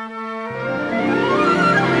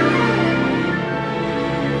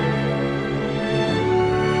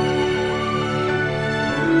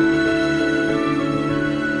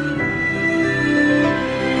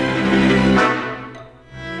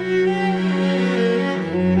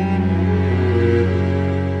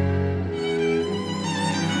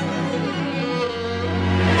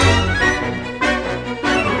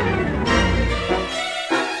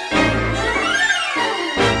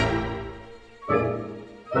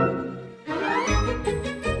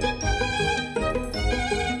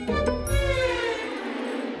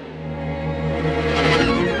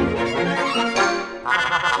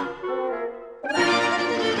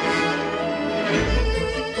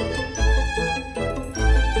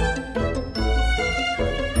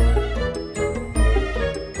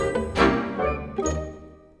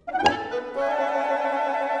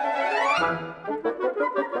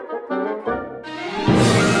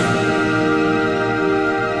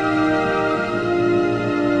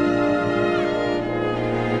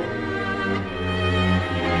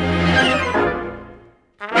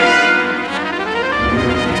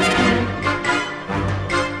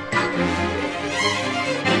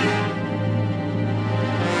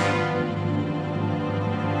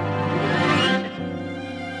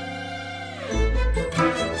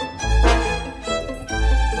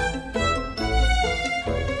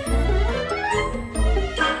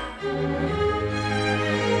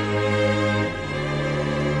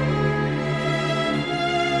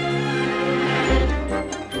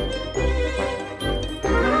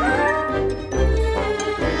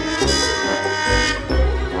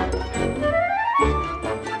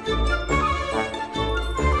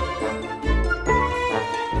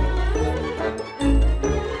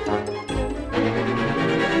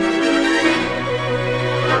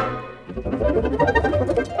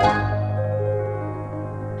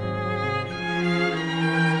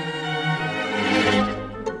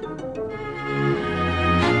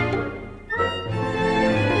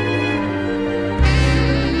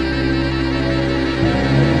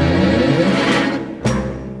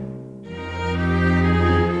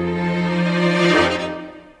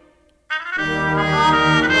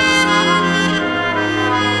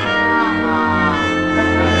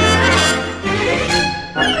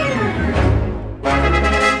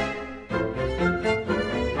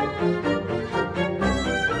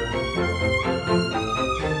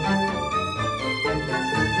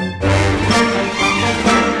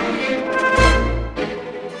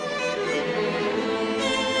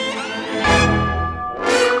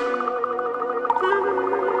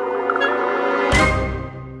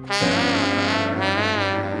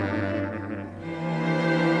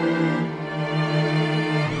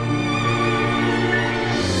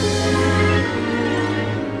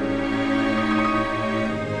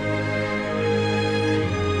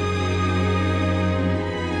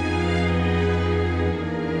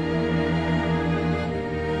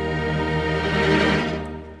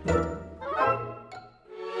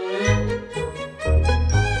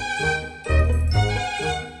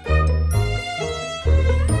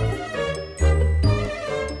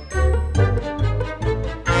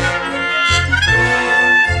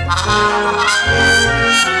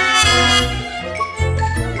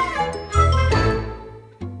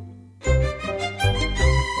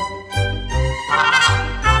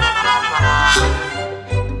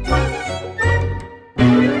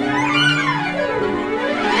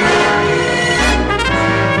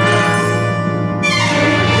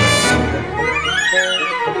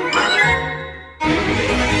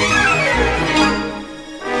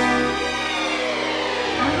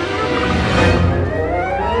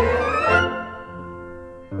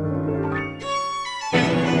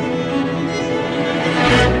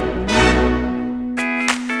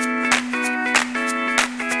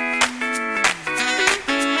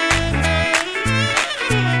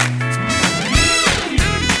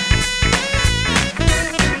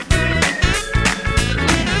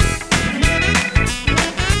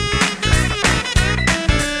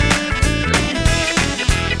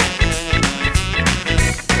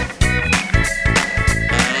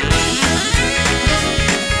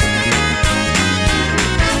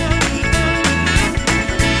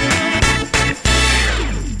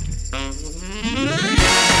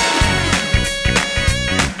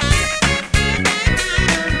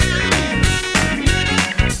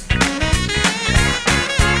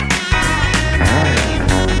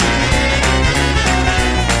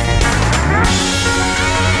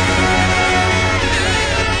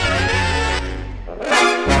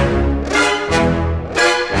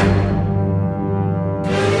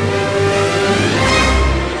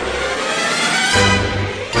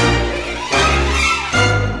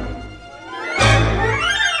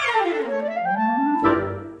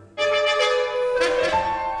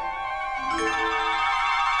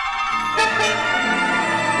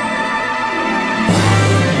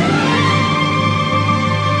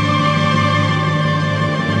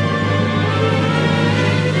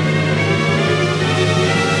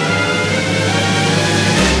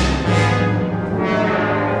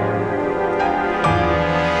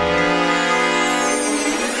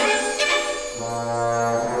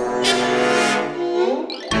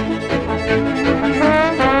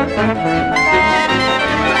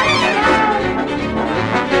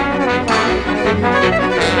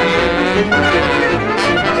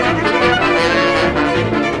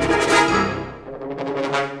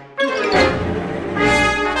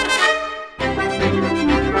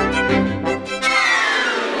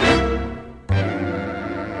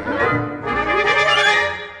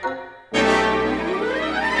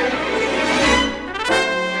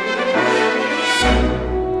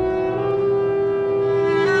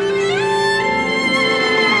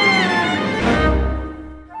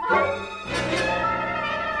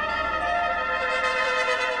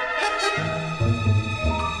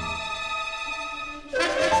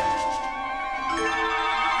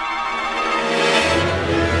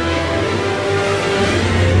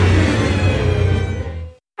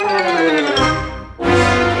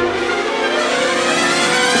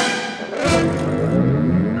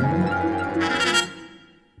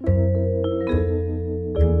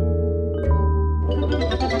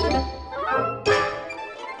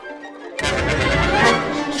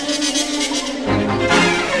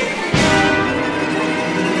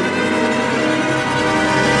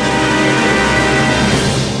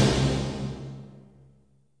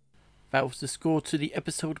 That was the score to the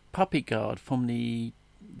episode Puppy Guard from the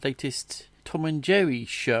latest Tom and Jerry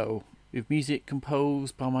show, with music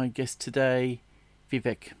composed by my guest today,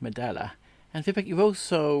 Vivek Medalla. And Vivek, you've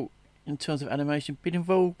also, in terms of animation, been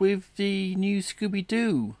involved with the new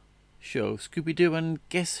Scooby-Doo show, Scooby-Doo and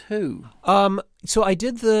Guess Who? So I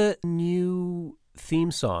did the new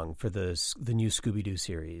theme song for the new Scooby-Doo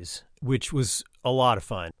series, which was a lot of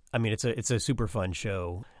fun. I mean, it's a super fun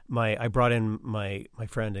show. I brought in my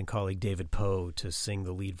friend and colleague David Poe to sing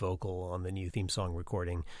the lead vocal on the new theme song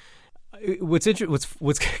recording. What's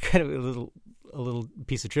kind of a little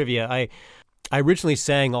piece of trivia, I originally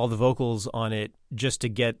sang all the vocals on it just to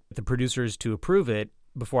get the producers to approve it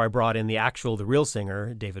before I brought in the real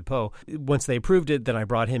singer, David Poe. Once they approved it, then I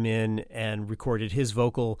brought him in and recorded his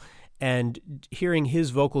vocal. And hearing his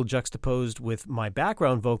vocal juxtaposed with my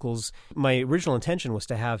background vocals, my original intention was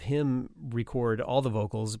to have him record all the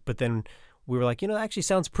vocals, but then we were like, it actually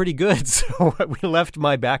sounds pretty good. So we left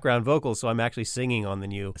my background vocals, so I'm actually singing on the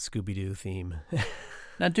new Scooby-Doo theme.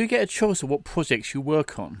 Now, do you get a choice of what projects you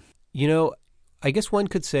work on? I guess one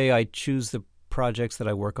could say I choose the projects that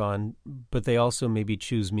I work on, but they also maybe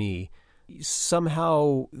choose me.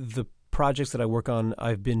 Somehow the projects that I work on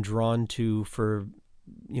I've been drawn to for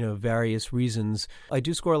various reasons. I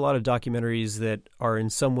do score a lot of documentaries that are in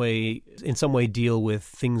some way deal with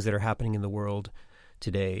things that are happening in the world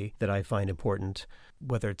today that I find important,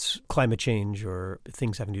 whether it's climate change or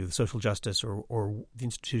things having to do with social justice or the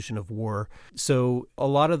institution of war. So a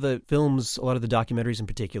lot of the films, a lot of the documentaries in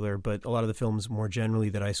particular, but a lot of the films more generally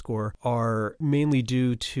that I score are mainly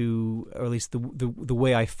due to, or at least the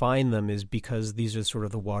way I find them is because these are sort of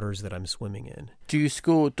the waters that I'm swimming in. Do you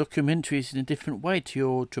score documentaries in a different way to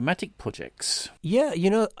your dramatic projects? Yeah,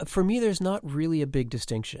 for me, there's not really a big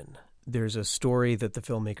distinction. There's a story that the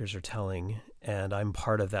filmmakers are telling, and I'm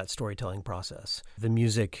part of that storytelling process. The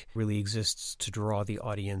music really exists to draw the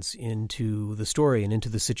audience into the story and into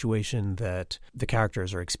the situation that the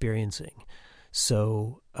characters are experiencing.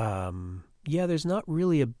 So, there's not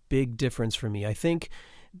really a big difference for me. I think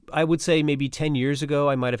I would say maybe 10 years ago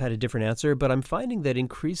I might have had a different answer, but I'm finding that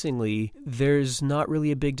increasingly there's not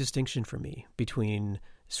really a big distinction for me between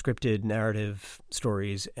scripted narrative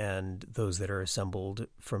stories and those that are assembled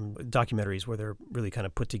from documentaries where they're really kind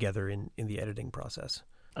of put together in the editing process.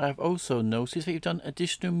 I've also noticed that you've done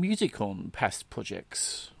additional music on past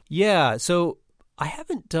projects. Yeah, so I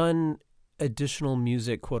haven't done additional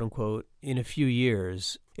music, quote unquote, in a few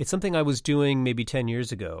years. It's something I was doing maybe 10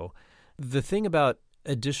 years ago. The thing about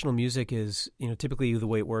additional music is, typically the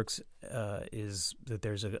way it works is that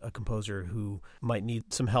there's a composer who might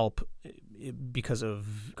need some help because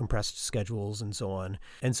of compressed schedules and so on.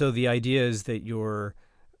 And so the idea is that you're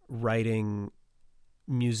writing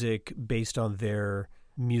music based on their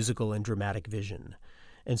musical and dramatic vision.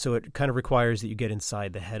 And so it kind of requires that you get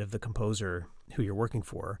inside the head of the composer who you're working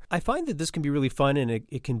for. I find that this can be really fun, and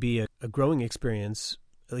it can be a growing experience,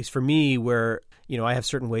 at least for me, where, I have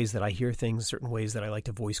certain ways that I hear things, certain ways that I like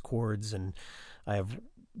to voice chords, and I have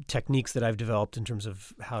techniques that I've developed in terms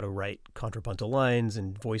of how to write contrapuntal lines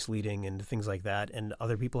and voice leading and things like that. And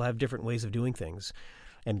other people have different ways of doing things,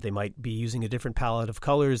 and they might be using a different palette of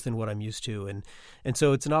colors than what I'm used to. And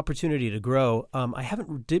so it's an opportunity to grow. I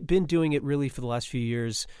haven't been doing it really for the last few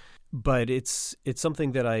years, but it's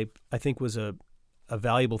something that I think was a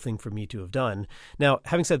valuable thing for me to have done. Now,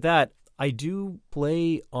 having said that, I do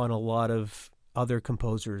play on a lot of other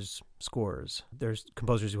composers' scores. There's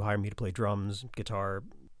composers who hire me to play drums, guitar,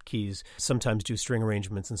 keys, sometimes do string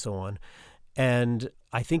arrangements and so on. And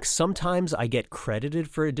I think sometimes I get credited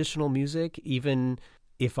for additional music, even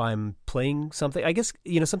if I'm playing something. I guess,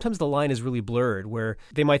 sometimes the line is really blurred, where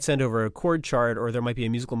they might send over a chord chart or there might be a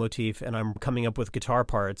musical motif and I'm coming up with guitar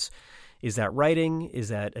parts. Is that writing? Is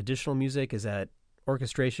that additional music? Is that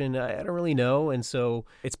orchestration? I don't really know. And so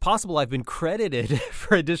it's possible I've been credited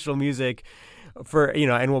for additional music for,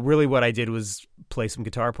 and really what I did was play some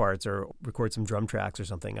guitar parts or record some drum tracks or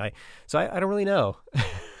something. I don't really know.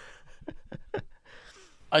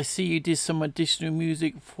 I see you did some additional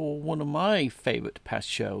music for one of my favourite past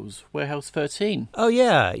shows, Warehouse 13. Oh,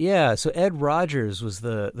 yeah. So Ed Rogers was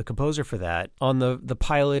the composer for that. On the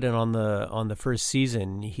pilot and on the first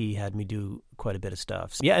season, he had me do quite a bit of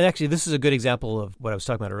stuff. Yeah, and actually, this is a good example of what I was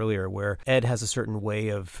talking about earlier, where Ed has a certain way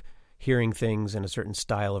of hearing things and a certain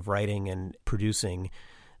style of writing and producing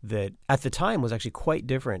that at the time was actually quite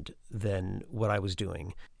different than what I was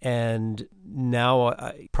doing. And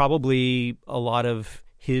now probably a lot of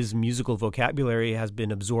his musical vocabulary has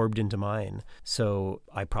been absorbed into mine. So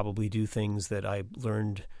I probably do things that I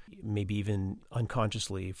learned maybe even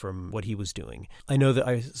unconsciously from what he was doing. I know that,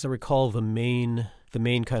 as I recall, the main the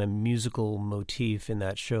main kind of musical motif in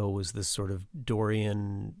that show was this sort of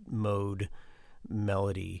Dorian mode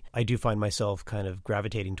melody. I do find myself kind of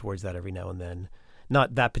gravitating towards that every now and then.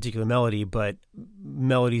 Not that particular melody, but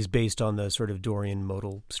melodies based on the sort of Dorian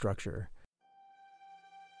modal structure.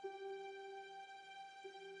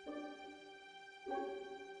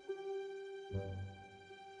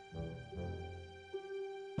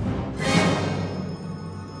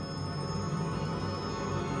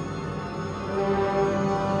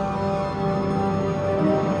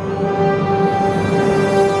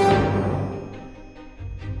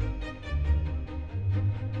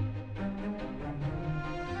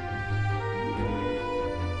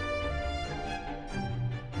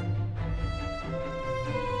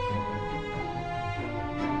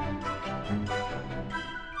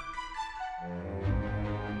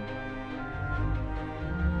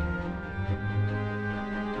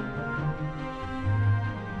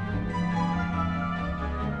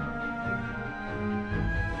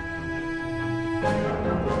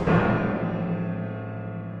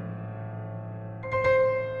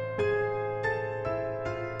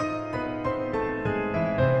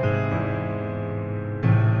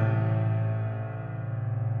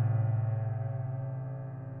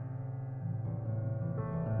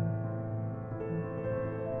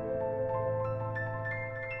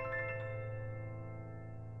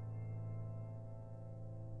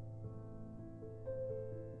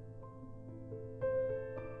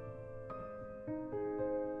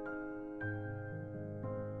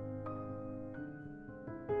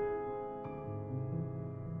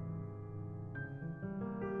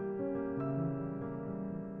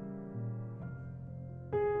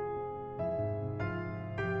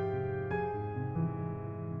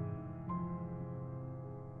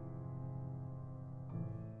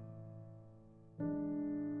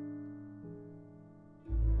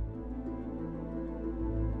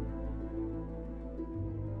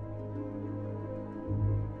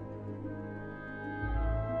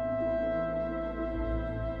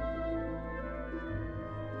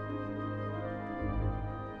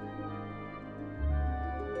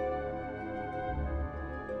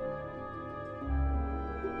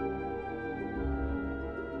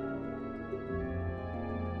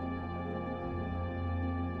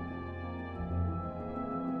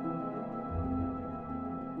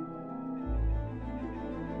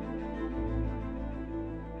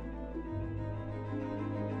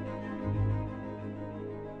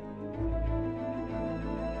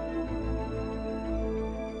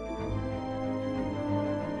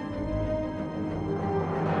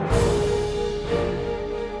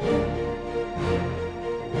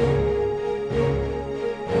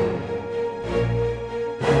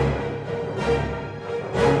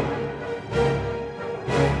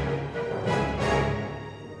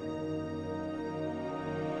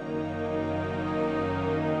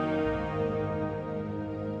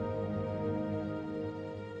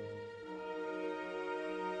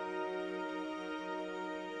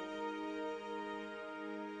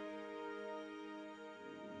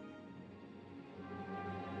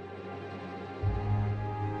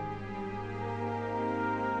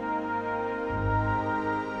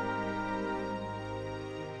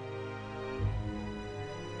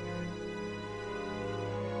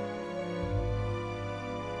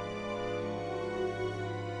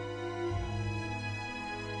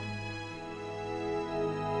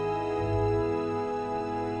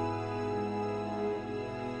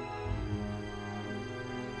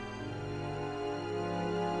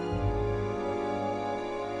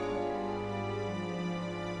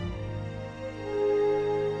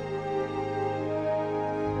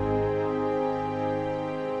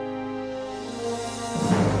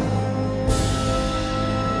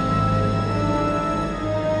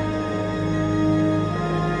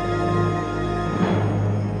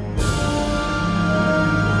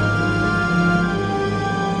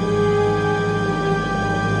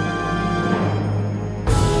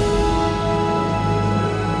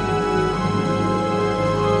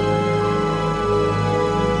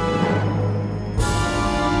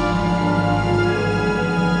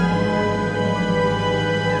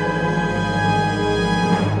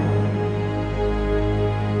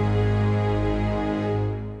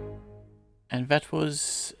 That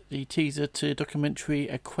was the teaser to documentary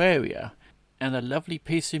Aquaria, and a lovely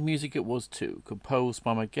piece of music it was too, composed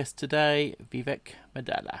by my guest today, Vivek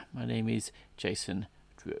Madala. My name is Jason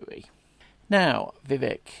Drury. Now,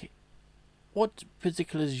 Vivek, what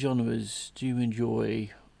particular genres do you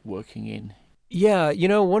enjoy working in Yeah,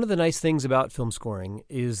 one of the nice things about film scoring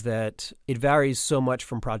is that it varies so much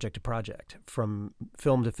from project to project, from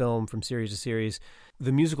film to film, from series to series.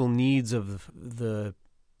 The musical needs of the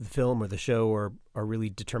film or the show are really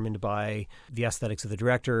determined by the aesthetics of the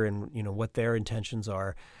director and what their intentions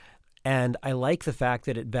are. And I like the fact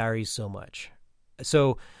that it varies so much.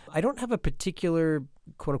 So I don't have a particular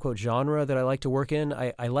quote-unquote genre that I like to work in.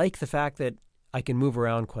 I like the fact that I can move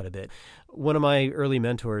around quite a bit. One of my early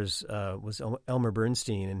mentors was Elmer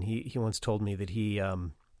Bernstein, and he once told me that he,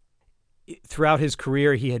 throughout his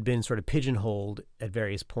career, he had been sort of pigeonholed at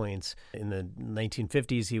various points. In the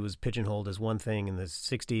 1950s, he was pigeonholed as one thing. In the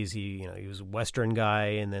 60s, he was a Western guy,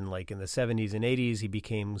 and then like in the 70s and 80s, he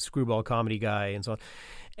became screwball comedy guy, and so on.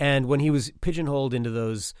 And when he was pigeonholed into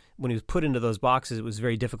those, when he was put into those boxes, it was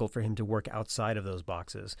very difficult for him to work outside of those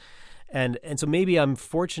boxes. And so maybe I'm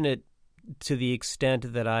fortunate to the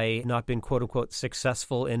extent that I not been quote unquote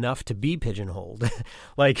successful enough to be pigeonholed.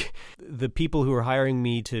 Like the people who are hiring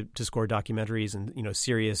me to score documentaries and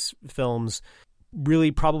serious films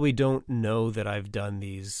really probably don't know that I've done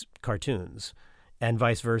these cartoons, and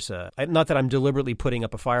vice versa. Not that I'm deliberately putting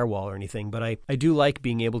up a firewall or anything, but I do like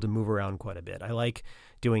being able to move around quite a bit. I like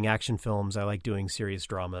doing action films. I like doing serious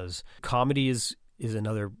dramas. Comedy is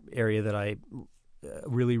another area that I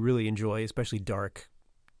really, really enjoy, especially dark,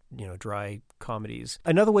 dry comedies.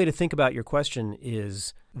 Another way to think about your question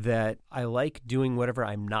is that I like doing whatever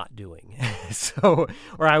I'm not doing. I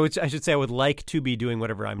should say I would like to be doing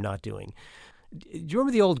whatever I'm not doing. Do you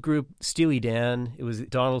remember the old group Steely Dan? It was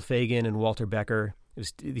Donald Fagen and Walter Becker. It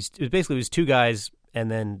was two guys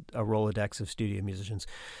and then a Rolodex of studio musicians.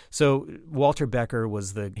 So Walter Becker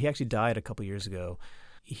he actually died a couple years ago.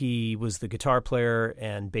 He was the guitar player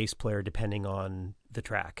and bass player depending on the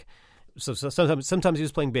track. So sometimes he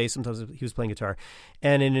was playing bass, sometimes he was playing guitar.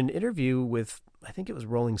 And in an interview with, I think it was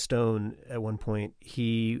Rolling Stone at one point,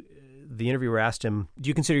 the interviewer asked him, "Do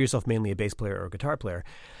you consider yourself mainly a bass player or a guitar player?"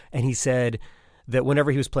 And he said that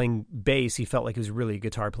whenever he was playing bass, he felt like he was really a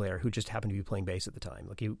guitar player who just happened to be playing bass at the time.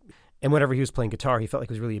 And whenever he was playing guitar, he felt like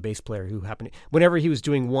he was really a bass player who whenever he was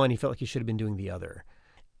doing one, he felt like he should have been doing the other.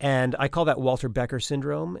 And I call that Walter Becker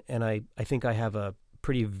syndrome, and I think I have a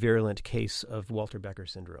pretty virulent case of Walter Becker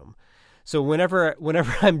syndrome. So whenever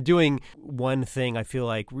I'm doing one thing, I feel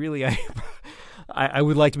like really I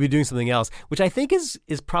would like to be doing something else, which I think is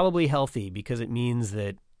probably healthy because it means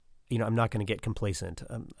that I'm not going to get complacent.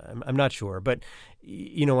 I'm not sure, but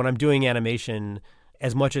when I'm doing animation,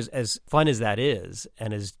 as much as fun as that is,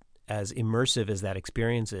 and as immersive as that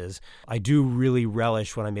experience is, I do really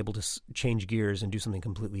relish when I'm able to change gears and do something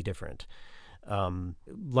completely different.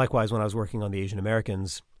 Likewise, when I was working on The Asian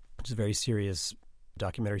Americans, which is a very serious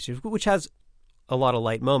documentary series, which has a lot of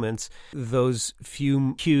light moments, those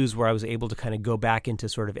few cues where I was able to kind of go back into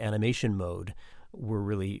sort of animation mode were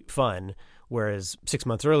really fun. Whereas 6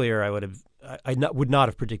 months earlier, I would not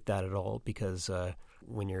have predicted that at all, because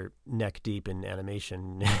when you're neck deep in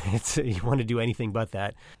animation, you want to do anything but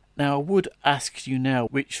that. Now, I would ask you now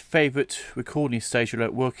which favourite recording stage you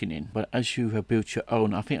like working in, but as you have built your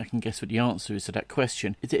own, I think I can guess what the answer is to that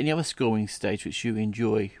question. Is there any other scoring stage which you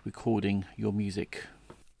enjoy recording your music?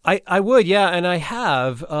 I would, yeah, and I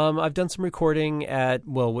have. I've done some recording at,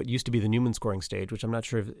 what used to be the Newman scoring stage, which I'm not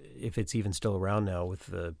sure if it's even still around now with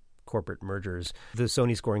the corporate mergers. The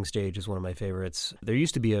Sony scoring stage is one of my favorites. There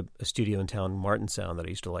used to be a studio in town, Martin Sound, that I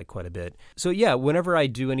used to like quite a bit. So yeah, whenever I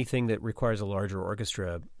do anything that requires a larger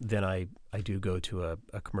orchestra, then I do go to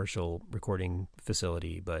a commercial recording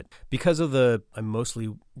facility. But because I'm mostly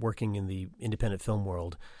working in the independent film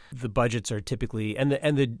world, the budgets are typically and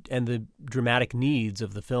the dramatic needs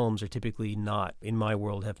of the films are typically not, in my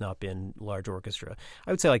world, have not been large orchestra.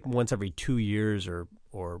 I would say like once every 2 years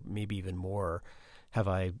or maybe even more have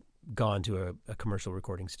I gone to a commercial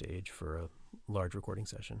recording stage for a large recording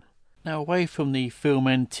session. Now, away from the film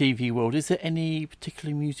and TV world, is there any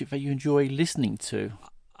particular music that you enjoy listening to?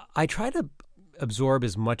 I try to absorb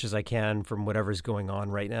as much as I can from whatever's going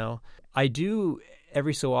on right now. I do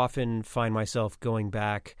every so often find myself going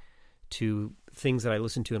back to things that I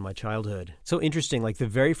listened to in my childhood. So interesting, like the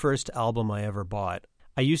very first album I ever bought,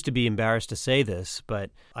 I used to be embarrassed to say this,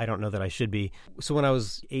 but I don't know that I should be. So when I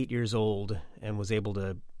was 8 years old and was able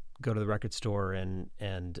to go to the record store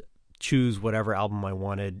and choose whatever album I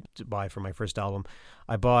wanted to buy for my first album,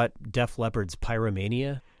 I bought Def Leppard's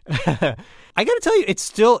Pyromania. I got to tell you, it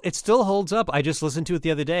still holds up. I just listened to it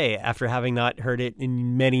the other day after having not heard it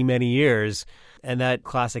in many, many years. And that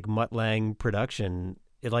classic Mutt Lange production,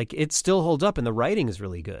 it still holds up, and the writing is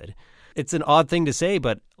really good. It's an odd thing to say,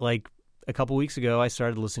 but like a couple weeks ago, I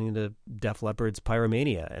started listening to Def Leppard's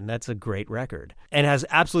Pyromania, and that's a great record. And has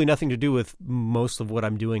absolutely nothing to do with most of what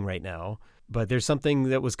I'm doing right now. But there's something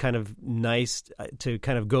that was kind of nice to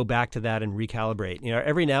kind of go back to that and recalibrate. You know,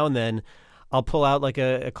 every now and then I'll pull out like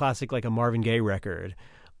a classic, like a Marvin Gaye record,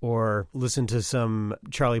 or listen to some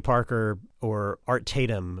Charlie Parker or Art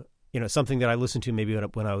Tatum, you know, something that I listened to maybe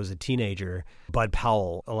when I was a teenager. Bud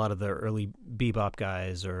Powell, a lot of the early bebop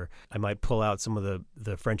guys, or I might pull out some of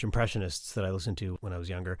the French Impressionists that I listened to when I was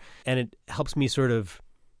younger. And it helps me sort of,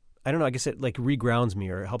 I don't know, I guess it like regrounds me,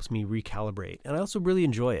 or it helps me recalibrate. And I also really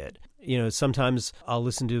enjoy it. You know, sometimes I'll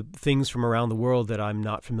listen to things from around the world that I'm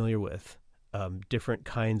not familiar with, different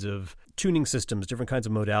kinds of tuning systems, different kinds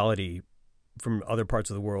of modality from other parts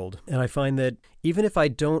of the world. And I find that even if I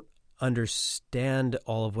don't understand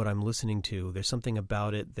all of what I'm listening to, there's something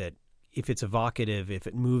about it that if it's evocative, if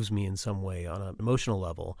it moves me in some way on an emotional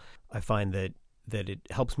level, I find that it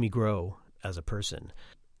helps me grow as a person.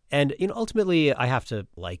 And, you know, ultimately I have to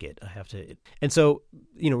like it. And so,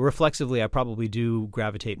 you know, reflexively, I probably do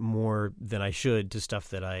gravitate more than I should to stuff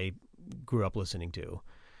that I grew up listening to.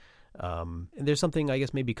 And there's something, I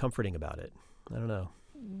guess, maybe comforting about it. I don't know.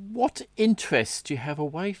 What interests do you have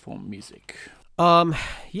away from music?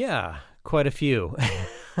 Yeah, quite a few.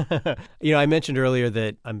 You know, I mentioned earlier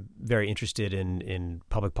that I'm very interested in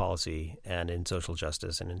public policy and in social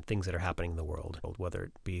justice and in things that are happening in the world, whether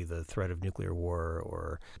it be the threat of nuclear war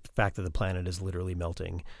or the fact that the planet is literally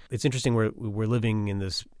melting. It's interesting we're living in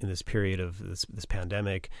this period of this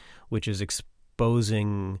pandemic, which is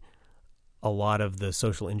exposing a lot of the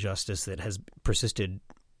social injustice that has persisted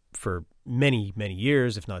for many, many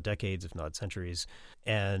years, if not decades, if not centuries.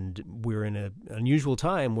 And we're in an unusual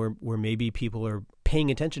time where maybe people are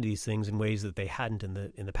paying attention to these things in ways that they hadn't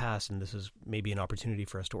in the past. And this is maybe an opportunity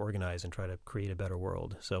for us to organize and try to create a better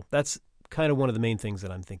world. So that's kind of one of the main things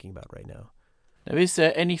that I'm thinking about right now. Now, is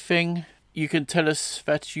there anything you can tell us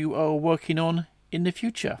that you are working on in the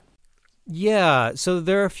future? Yeah, so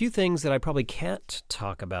there are a few things that I probably can't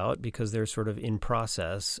talk about because they're sort of in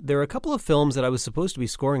process. There are a couple of films that I was supposed to be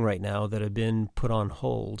scoring right now that have been put on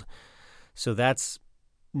hold. So that's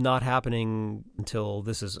not happening until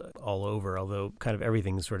this is all over, although kind of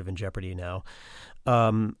everything's sort of in jeopardy now.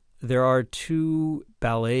 There are 2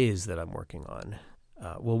 ballets that I'm working on.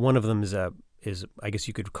 Well, one of them is I guess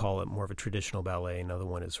you could call it more of a traditional ballet. Another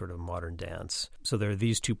one is sort of modern dance. So there are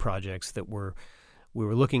these 2 projects that we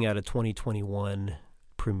were looking at a 2021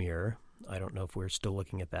 premiere. I don't know if we're still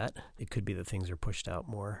looking at that. It could be that things are pushed out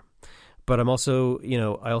more. But I'm also, you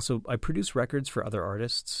know, I produce records for other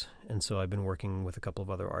artists. And so I've been working with a couple of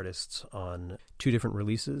other artists on 2 different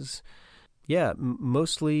releases. Yeah,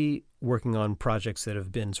 mostly working on projects that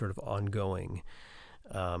have been sort of ongoing.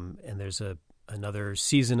 And there's another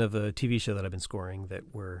season of a TV show that I've been scoring that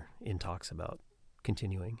we're in talks about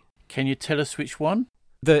continuing. Can you tell us which one?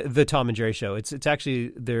 The Tom and Jerry show. It's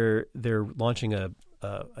actually they're launching a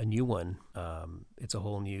new one. It's a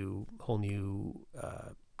whole new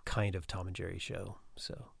kind of Tom and Jerry show.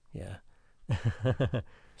 So yeah.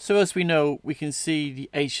 So as we know, we can see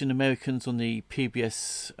the Asian Americans on the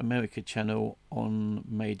PBS America channel on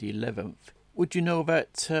May the 11th. Would you know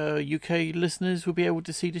that UK listeners will be able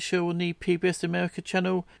to see the show on the PBS America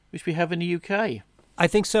channel, which we have in the UK? I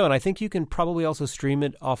think so, and I think you can probably also stream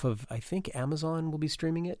it off of, I think Amazon will be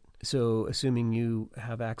streaming it. So assuming you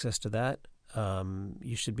have access to that,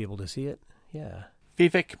 you should be able to see it. Yeah.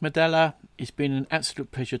 Vivek Medalla, it's been an absolute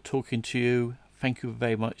pleasure talking to you. Thank you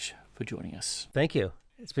very much for joining us. Thank you.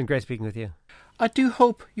 It's been great speaking with you. I do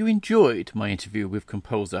hope you enjoyed my interview with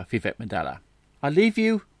composer Vivek Medalla. I leave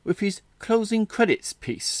you with his closing credits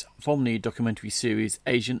piece from the documentary series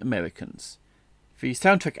Asian Americans, the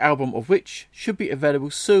soundtrack album of which should be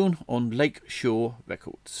available soon on Lakeshore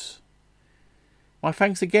Records. My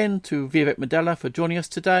thanks again to Vivek Medalla for joining us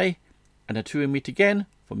today, and until we meet again,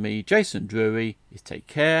 from me, Jason Drury, is take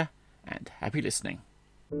care and happy listening.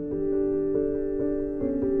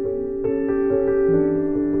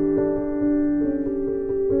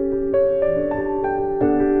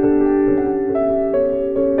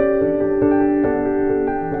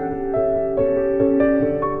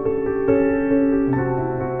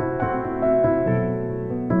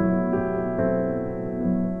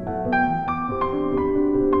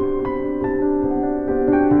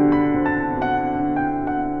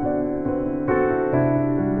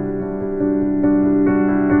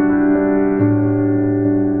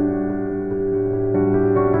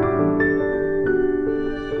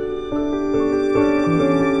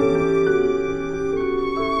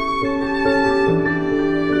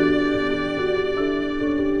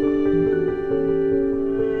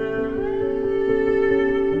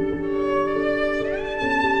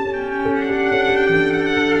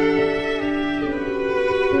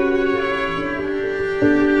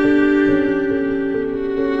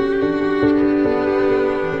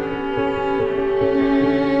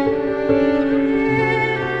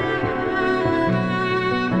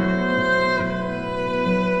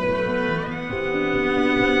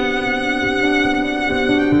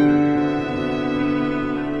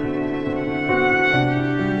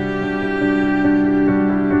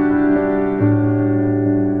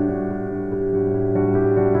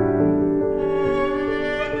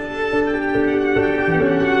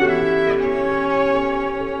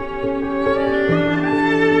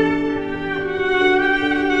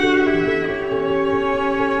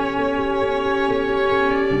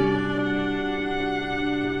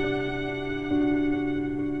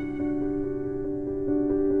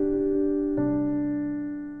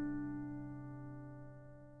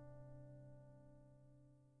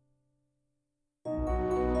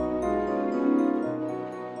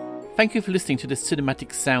 Thank you for listening to the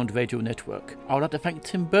Cinematic Sound Radio Network. I would like to thank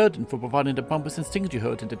Tim Burden for providing the bumpers and stings you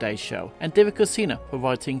heard in today's show, and David Cosina for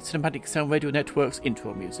providing Cinematic Sound Radio Network's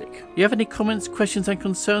intro music. If you have any comments, questions and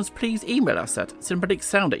concerns, please email us at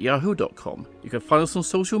cinematicsound@yahoo.com. You can find us on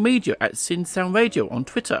social media at Cin Sound Radio on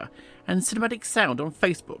Twitter and Cinematic Sound on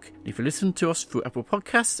Facebook. And if you listen to us through Apple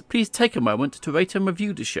Podcasts, please take a moment to rate and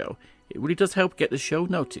review the show. It really does help get the show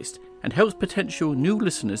noticed and helps potential new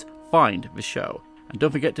listeners find the show. And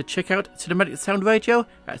don't forget to check out Cinematic Sound Radio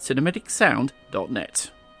at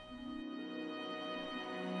cinematicsound.net.